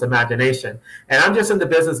wildest imagination. And I'm just in the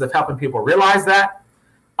business of helping people realize that,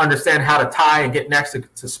 understand how to tie and get next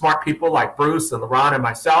to smart people like Bruce and Leron and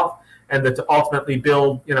myself, and then to ultimately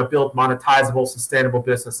build monetizable, sustainable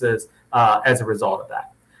businesses as a result of that.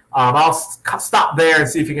 I'll stop there and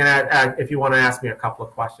see if you can if you want to ask me a couple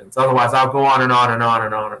of questions. Otherwise, I'll go on and on and on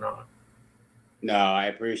and on and on. No, I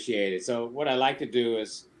appreciate it. So what I'd like to do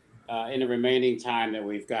is, in the remaining time that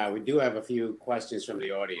we've got, we do have a few questions from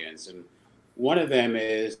the audience. And one of them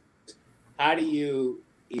is, how do you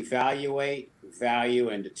evaluate, value,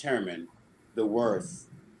 and determine the worth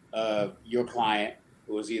of your client,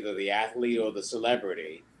 who is either the athlete or the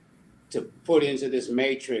celebrity, to put into this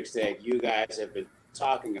matrix that you guys have been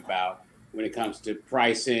talking about when it comes to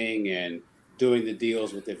pricing and doing the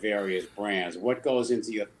deals with the various brands? What goes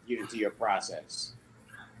into your process?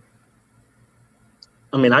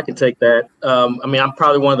 I mean, I can take that. I'm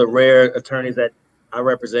probably one of the rare attorneys that I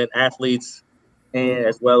represent athletes and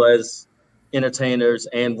as well as entertainers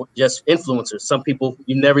and just influencers. Some people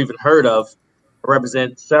you never even heard of. I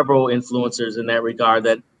represent several influencers in that regard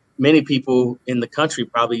that many people in the country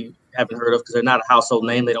probably haven't heard of because they're not a household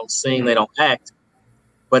name. They don't sing, they don't act,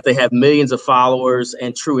 but they have millions of followers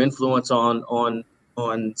and true influence on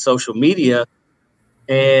social media,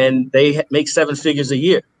 and they make 7 figures a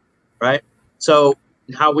year, right? So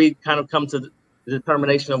how we kind of come to the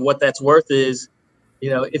determination of what that's worth is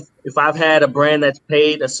if I've had a brand that's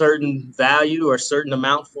paid a certain value or a certain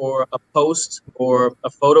amount for a post or a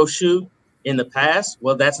photo shoot in the past,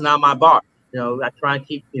 well, that's not my bar. I try and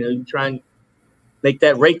keep, you try and make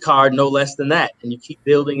that rate card no less than that, and you keep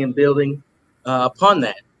building and building upon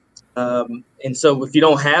that. And so if you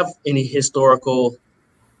don't have any historical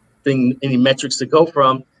any metrics to go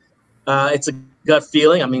from, it's a gut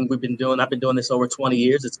feeling. I mean, I've been doing this over 20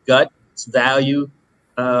 years. It's gut, it's value.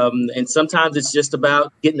 And sometimes it's just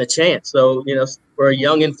about getting a chance. So, for a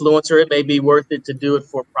young influencer, it may be worth it to do it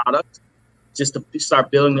for product, just to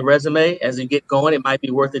start building the resume. As you get going, it might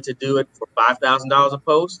be worth it to do it for $5,000 a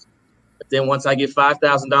post. But then once I get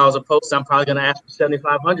 $5,000 a post, I'm probably going to ask for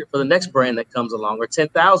 $7,500 for the next brand that comes along, or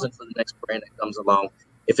 $10,000 for the next brand that comes along,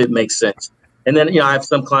 if it makes sense. And then, I have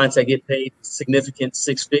some clients that get paid significant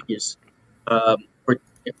six figures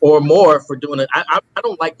or more for doing it. I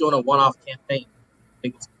don't like doing a one-off campaign.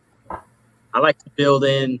 I like to build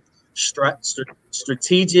in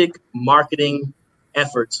strategic marketing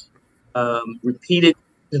efforts, repeated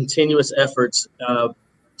continuous efforts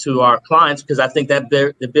to our clients, because I think that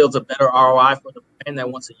builds a better ROI for the brand that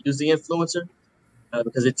wants to use the influencer,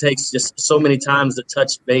 because it takes just so many times to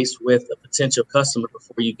touch base with a potential customer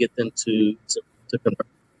before you get them to convert.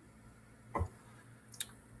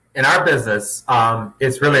 In our business,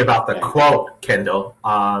 it's really about the quote, Kendall.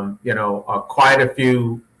 Quite a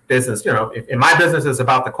few business, in my business is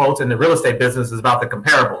about the quotes, and the real estate business is about the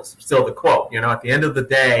comparables, still the quote. At the end of the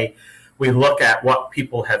day, we look at what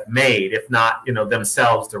people have made, if not,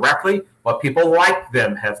 themselves directly, what people like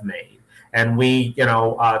them have made. And we,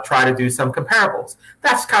 try to do some comparables.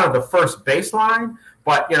 That's kind of the first baseline.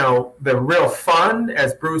 But, the real fun,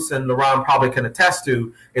 as Bruce and Leron probably can attest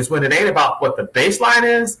to, is when it ain't about what the baseline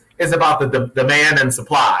is about the demand and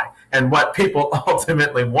supply and what people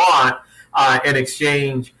ultimately want in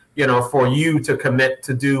exchange, for you to commit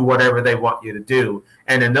to do whatever they want you to do.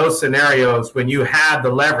 And in those scenarios, when you have the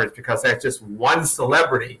leverage, because that's just one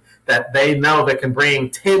celebrity that they know that can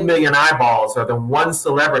bring 10 million eyeballs, or the one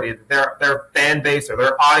celebrity that their fan base or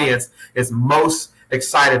their audience is most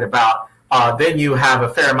excited about, then you have a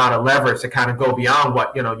fair amount of leverage to kind of go beyond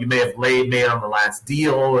what, you may have made on the last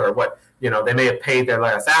deal, or what, they may have paid their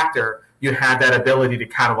last actor. You have that ability to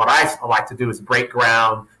kind of, what I like to do is break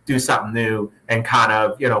ground, do something new, and kind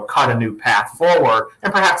of, cut a new path forward,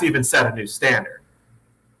 and perhaps even set a new standard.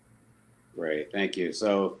 Great, thank you.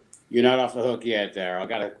 So you're not off the hook yet, Darrell. I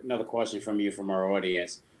got another question from you from our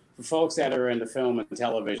audience. For folks that are in the film and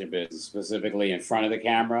television business, specifically in front of the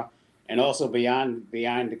camera, and also behind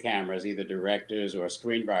the cameras, either directors or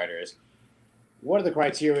screenwriters, what are the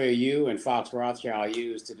criteria you and Fox Rothschild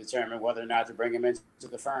use to determine whether or not to bring them into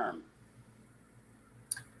the firm?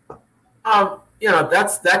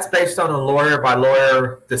 That's based on a lawyer by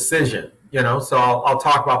lawyer decision. So I'll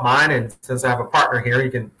talk about mine, and since I have a partner here, he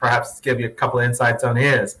can perhaps give you a couple of insights on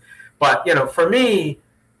his. But for me,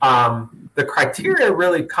 the criteria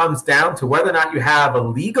really comes down to whether or not you have a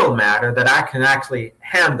legal matter that I can actually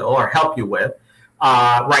handle or help you with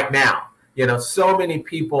right now. So many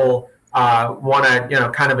people want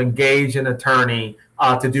to kind of engage an attorney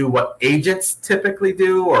to do what agents typically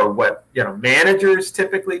do, or what managers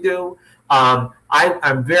typically do.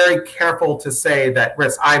 I'm very careful to say that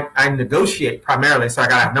I negotiate primarily, so I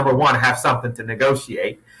got to, number one, have something to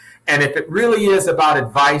negotiate. And if it really is about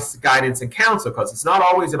advice, guidance, and counsel, because it's not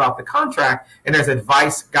always about the contract, and there's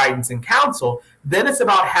advice, guidance, and counsel, then it's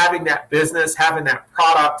about having that business, having that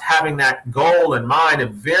product, having that goal in mind,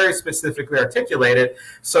 and very specifically articulated,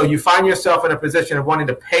 so you find yourself in a position of wanting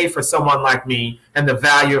to pay for someone like me and the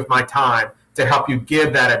value of my time to help you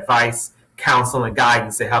give that advice, counsel, and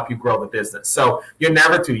guidance to help you grow the business. So you're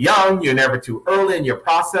never too young, you're never too early in your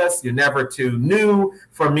process, you're never too new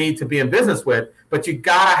for me to be in business with, but you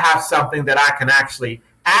gotta have something that I can actually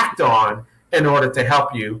act on in order to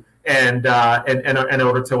help you, and in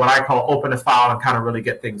order to, what I call, open a file and kind of really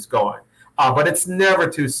get things going. But it's never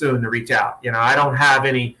too soon to reach out. I don't have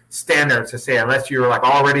any standards to say, unless you're like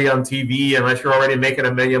already on TV, unless you're already making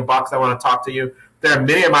 $1 million, I want to talk to you. There are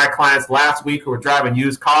many of my clients last week who were driving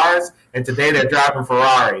used cars, and today they're driving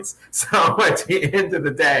Ferraris. So at the end of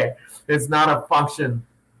the day, it's not a function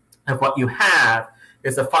of what you have.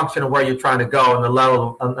 It's a function of where you're trying to go and the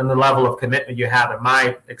level of commitment you have, in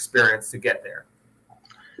my experience, to get there.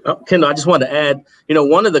 Kendall, I just wanted to add,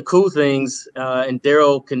 one of the cool things, and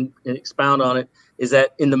Darrell can expound on it, is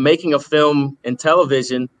that in the making of film and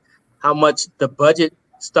television, how much the budget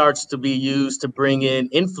starts to be used to bring in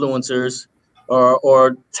influencers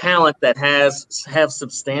or talent that have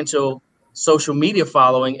substantial social media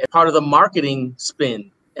following as part of the marketing spin,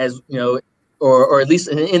 as or at least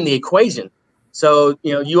in the equation. So,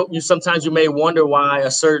 you sometimes you may wonder why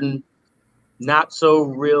a certain not so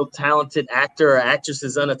real talented actor or actress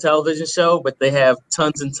is on a television show, but they have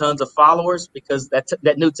tons and tons of followers, because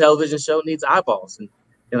that new television show needs eyeballs. And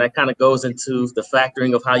that kind of goes into the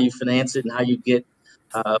factoring of how you finance it and how you get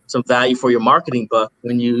some value for your marketing buck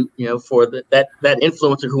when for that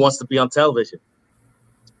influencer who wants to be on television.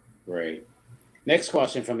 Great. Next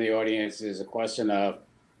question from the audience is a question of,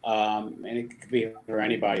 and it could be for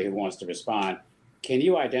anybody who wants to respond. Can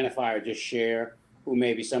you identify or just share who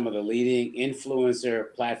maybe some of the leading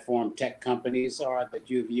influencer platform tech companies are that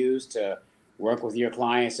you've used to work with your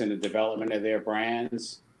clients in the development of their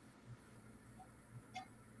brands?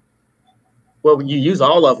 Well, you use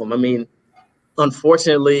all of them. I mean,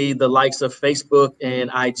 unfortunately, the likes of Facebook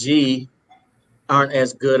and IG aren't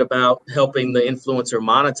as good about helping the influencer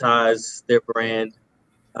monetize their brand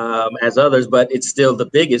as others, but it's still the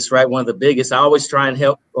biggest, right? One of the biggest. I always try and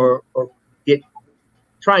help or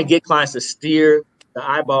get clients to steer the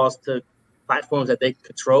eyeballs to platforms that they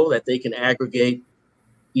control, that they can aggregate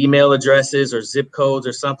email addresses or zip codes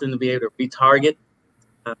or something to be able to retarget,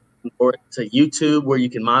 or to YouTube where you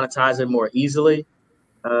can monetize it more easily.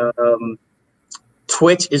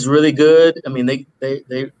 Twitch is really good. I mean,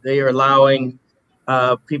 they are allowing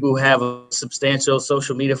people who have a substantial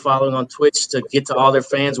social media following on Twitch to get to all their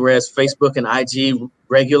fans, whereas Facebook and IG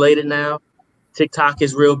regulate it now. TikTok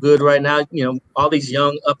is real good right now. All these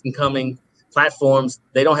young up and coming platforms,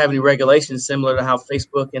 they don't have any regulations, similar to how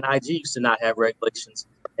Facebook and IG used to not have regulations.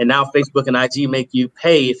 And now Facebook and IG make you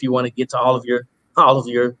pay if you want to get to all of your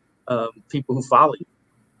people who follow you.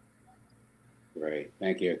 Great,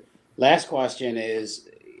 thank you. Last question is,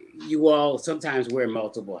 you all sometimes wear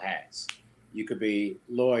multiple hats. You could be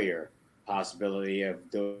lawyer, possibility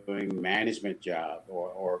of doing management job,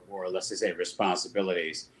 or let's just say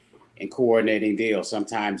responsibilities in coordinating deals.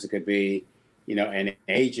 Sometimes it could be, an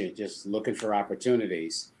agent just looking for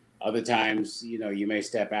opportunities. Other times, you may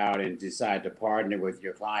step out and decide to partner with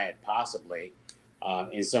your client, possibly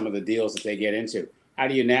in some of the deals that they get into. How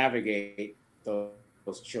do you navigate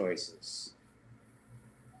those choices?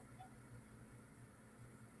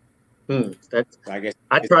 I guess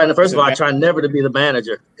I try never to be the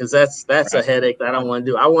manager, because that's right. A headache that I don't want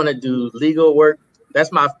to do. I want to do legal work.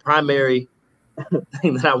 That's my primary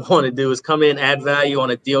thing that I want to do, is come in, add value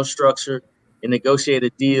on a deal structure and negotiate a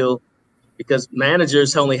deal, because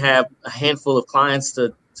managers only have a handful of clients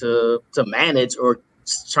to manage or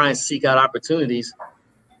try and seek out opportunities.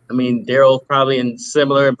 I mean, Darrell probably and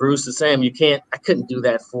similar, and Bruce the same. I couldn't do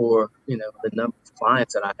that for, the number of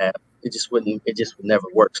clients that I have. It just would never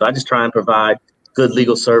work. So I just try and provide good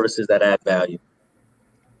legal services that add value.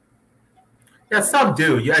 Yeah, some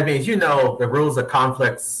do. I mean, the rules of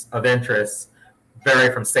conflicts of interest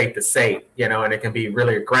vary from state to state, and it can be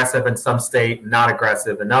really aggressive in some state, not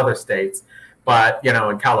aggressive in other states. But,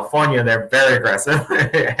 in California, they're very aggressive.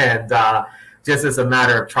 And just as a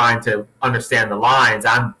matter of trying to understand the lines,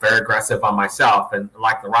 I'm very aggressive on myself. And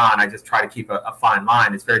like Leron, I just try to keep a fine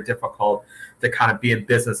line. It's very difficult to kind of be in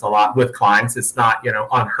business a lot with clients. It's not,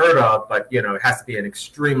 unheard of, but, it has to be an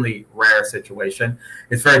extremely rare situation.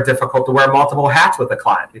 It's very difficult to wear multiple hats with a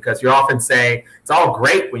client, because you often say it's all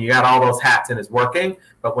great when you got all those hats and it's working,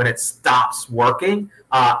 but when it stops working,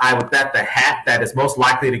 I would bet the hat that is most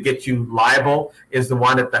likely to get you liable is the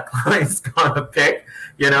one that the client's going to pick.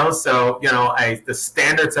 So, the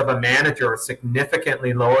standards of a manager are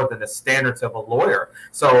significantly lower than the standards of a lawyer.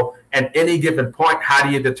 So at any given point, how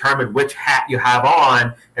do you determine which hat you have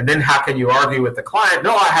on? And then how can you argue with the client?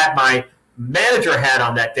 No, I had my manager hat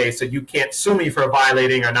on that day, so you can't sue me for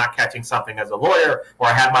violating or not catching something as a lawyer. Or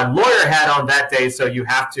I had my lawyer hat on that day, so you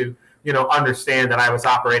have to, understand that I was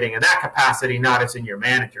operating in that capacity, not as in your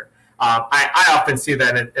manager. I often see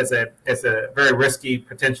that as a very risky,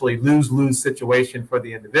 potentially lose-lose situation for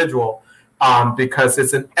the individual, because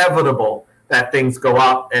it's inevitable that things go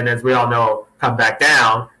up, and as we all know, come back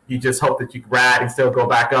down. You just hope that you ride and still go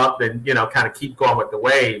back up and, kind of keep going with the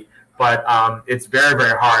wave. But it's very,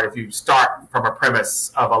 very hard if you start from a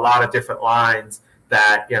premise of a lot of different lines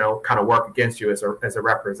that, kind of work against you as a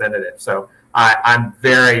representative. So I'm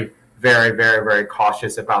very, very, very, very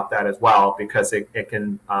cautious about that as well, because it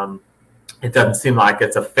can it doesn't seem like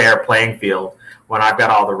it's a fair playing field when I've got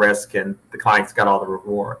all the risk and the client's got all the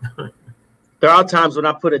reward. There are times when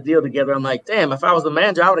I put a deal together, I'm like, damn, if I was the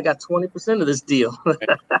manager, I would have got 20% of this deal.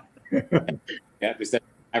 Yeah, instead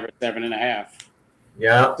of 7.5.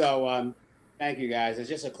 Yeah. So thank you, guys. It's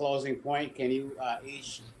just a closing point. Can you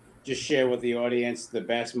each just share with the audience the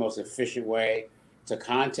best, most efficient way to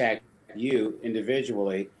contact you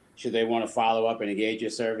individually, should they want to follow up and engage your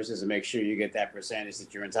services and make sure you get that percentage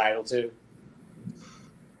that you're entitled to?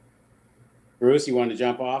 Bruce, you want to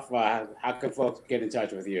jump off? How can folks get in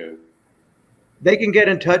touch with you? They can get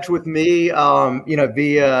in touch with me,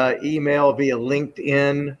 via email, via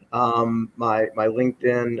LinkedIn. My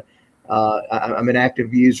LinkedIn, I'm an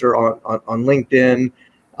active user on LinkedIn.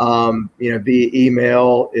 Via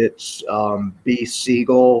email, it's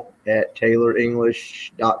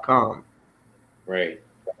bsiegal@taylorenglish.com. Great.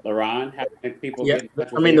 Leron, how can people Yeah, get in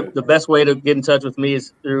touch with I mean, you? the best way to get in touch with me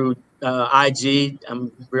is through IG.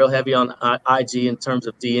 I'm real heavy on IG in terms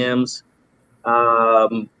of DMs. Our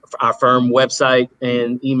firm website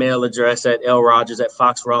and email address at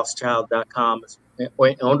lrogers@foxrothschild.com,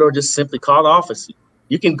 or just simply call the office.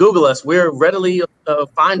 You can Google us. We're readily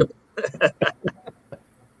findable.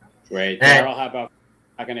 Great. Darrell, how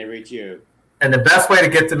can they reach you? And the best way to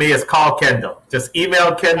get to me is call Kendall. Just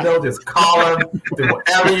email Kendall, just call him, do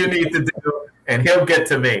whatever you need to do, and he'll get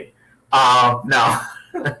to me. No,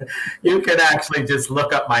 you can actually just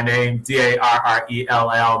look up my name,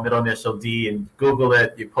 Darrell, middle initial D, and Google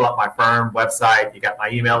it. You pull up my firm website. You got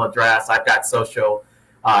my email address. I've got social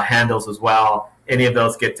handles as well. Any of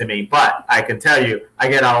those get to me. But I can tell you, I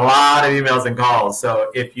get a lot of emails and calls.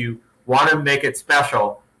 So if you want to make it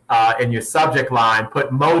special in your subject line,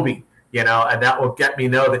 put MOBE. And that will get me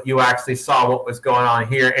know that you actually saw what was going on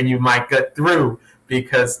here, and you might get through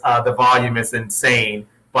because the volume is insane.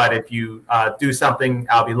 But if you do something,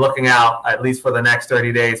 I'll be looking out, at least for the next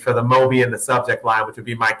 30 days, for the MOBE in the subject line, which would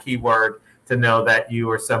be my keyword to know that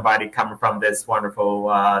you are somebody coming from this wonderful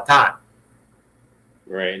time.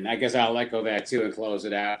 Great. And I guess I'll echo that, too, and close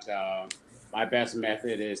it out. My best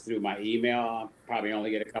method is through my email. I'll probably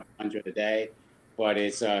only get a couple hundred a day, but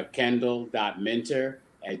it's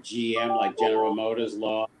kendall.minter@GM, like General Motors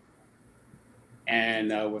Law.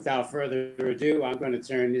 And without further ado, I'm going to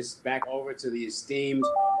turn this back over to the esteemed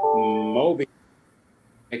MOBE.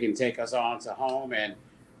 They can take us on to home. And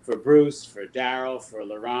for Bruce, for Darrell, for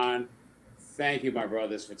Leron, thank you, my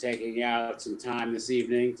brothers, for taking out some time this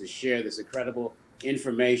evening to share this incredible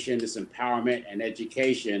information, this empowerment and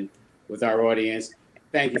education with our audience.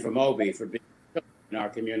 Thank you for MOBE for being in our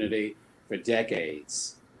community for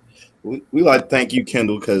decades. We like to thank you,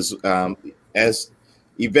 Kendall, because as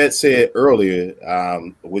Yvette said earlier,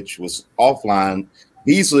 which was offline,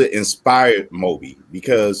 Beasley inspired MOBE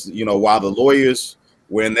because, while the lawyers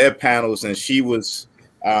were in their panels and she was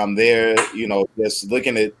there, just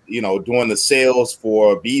looking at, doing the sales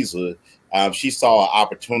for Beasley, she saw an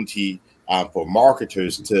opportunity for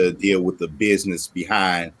marketers to deal with the business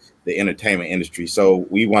behind the entertainment industry. So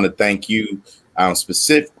we want to thank you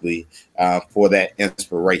specifically for that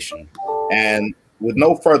inspiration. And with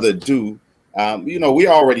no further ado, we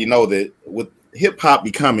already know that with hip hop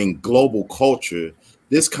becoming global culture,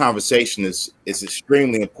 this conversation is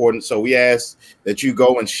extremely important. So we ask that you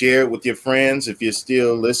go and share it with your friends. If you're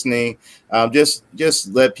still listening, just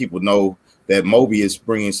let people know that MOBE is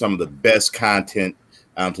bringing some of the best content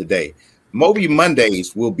today. MOBE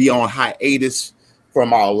Mondays will be on hiatus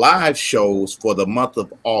from our live shows for the month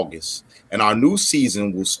of August, and our new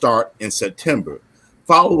season will start in September.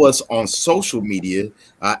 Follow us on social media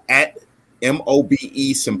at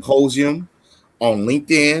MOBE Symposium on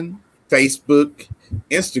LinkedIn, Facebook,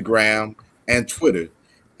 Instagram, and Twitter,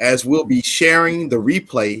 as we'll be sharing the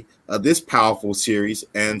replay of this powerful series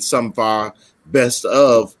and some of our best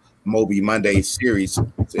of MOBE Mondays series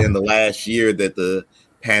in the last year that the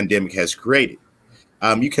pandemic has created.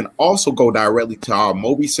 You can also go directly to our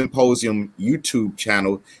MOBE Symposium YouTube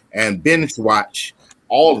channel and binge watch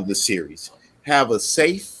all of the series. Have a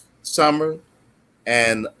safe summer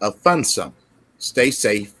and a fun summer. Stay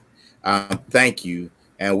safe. Thank you.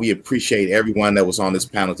 And we appreciate everyone that was on this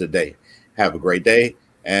panel today. Have a great day,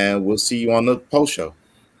 and we'll see you on the post show.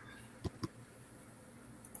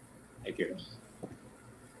 Thank you.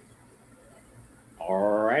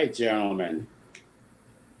 All right, gentlemen.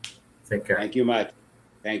 Take care. Thank you much.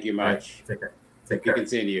 Thank you much. Right. Take care. Take care.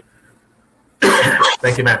 Continue.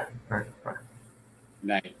 Thank you, Matt. All right. Bye.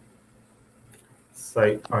 Night.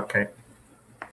 So, okay.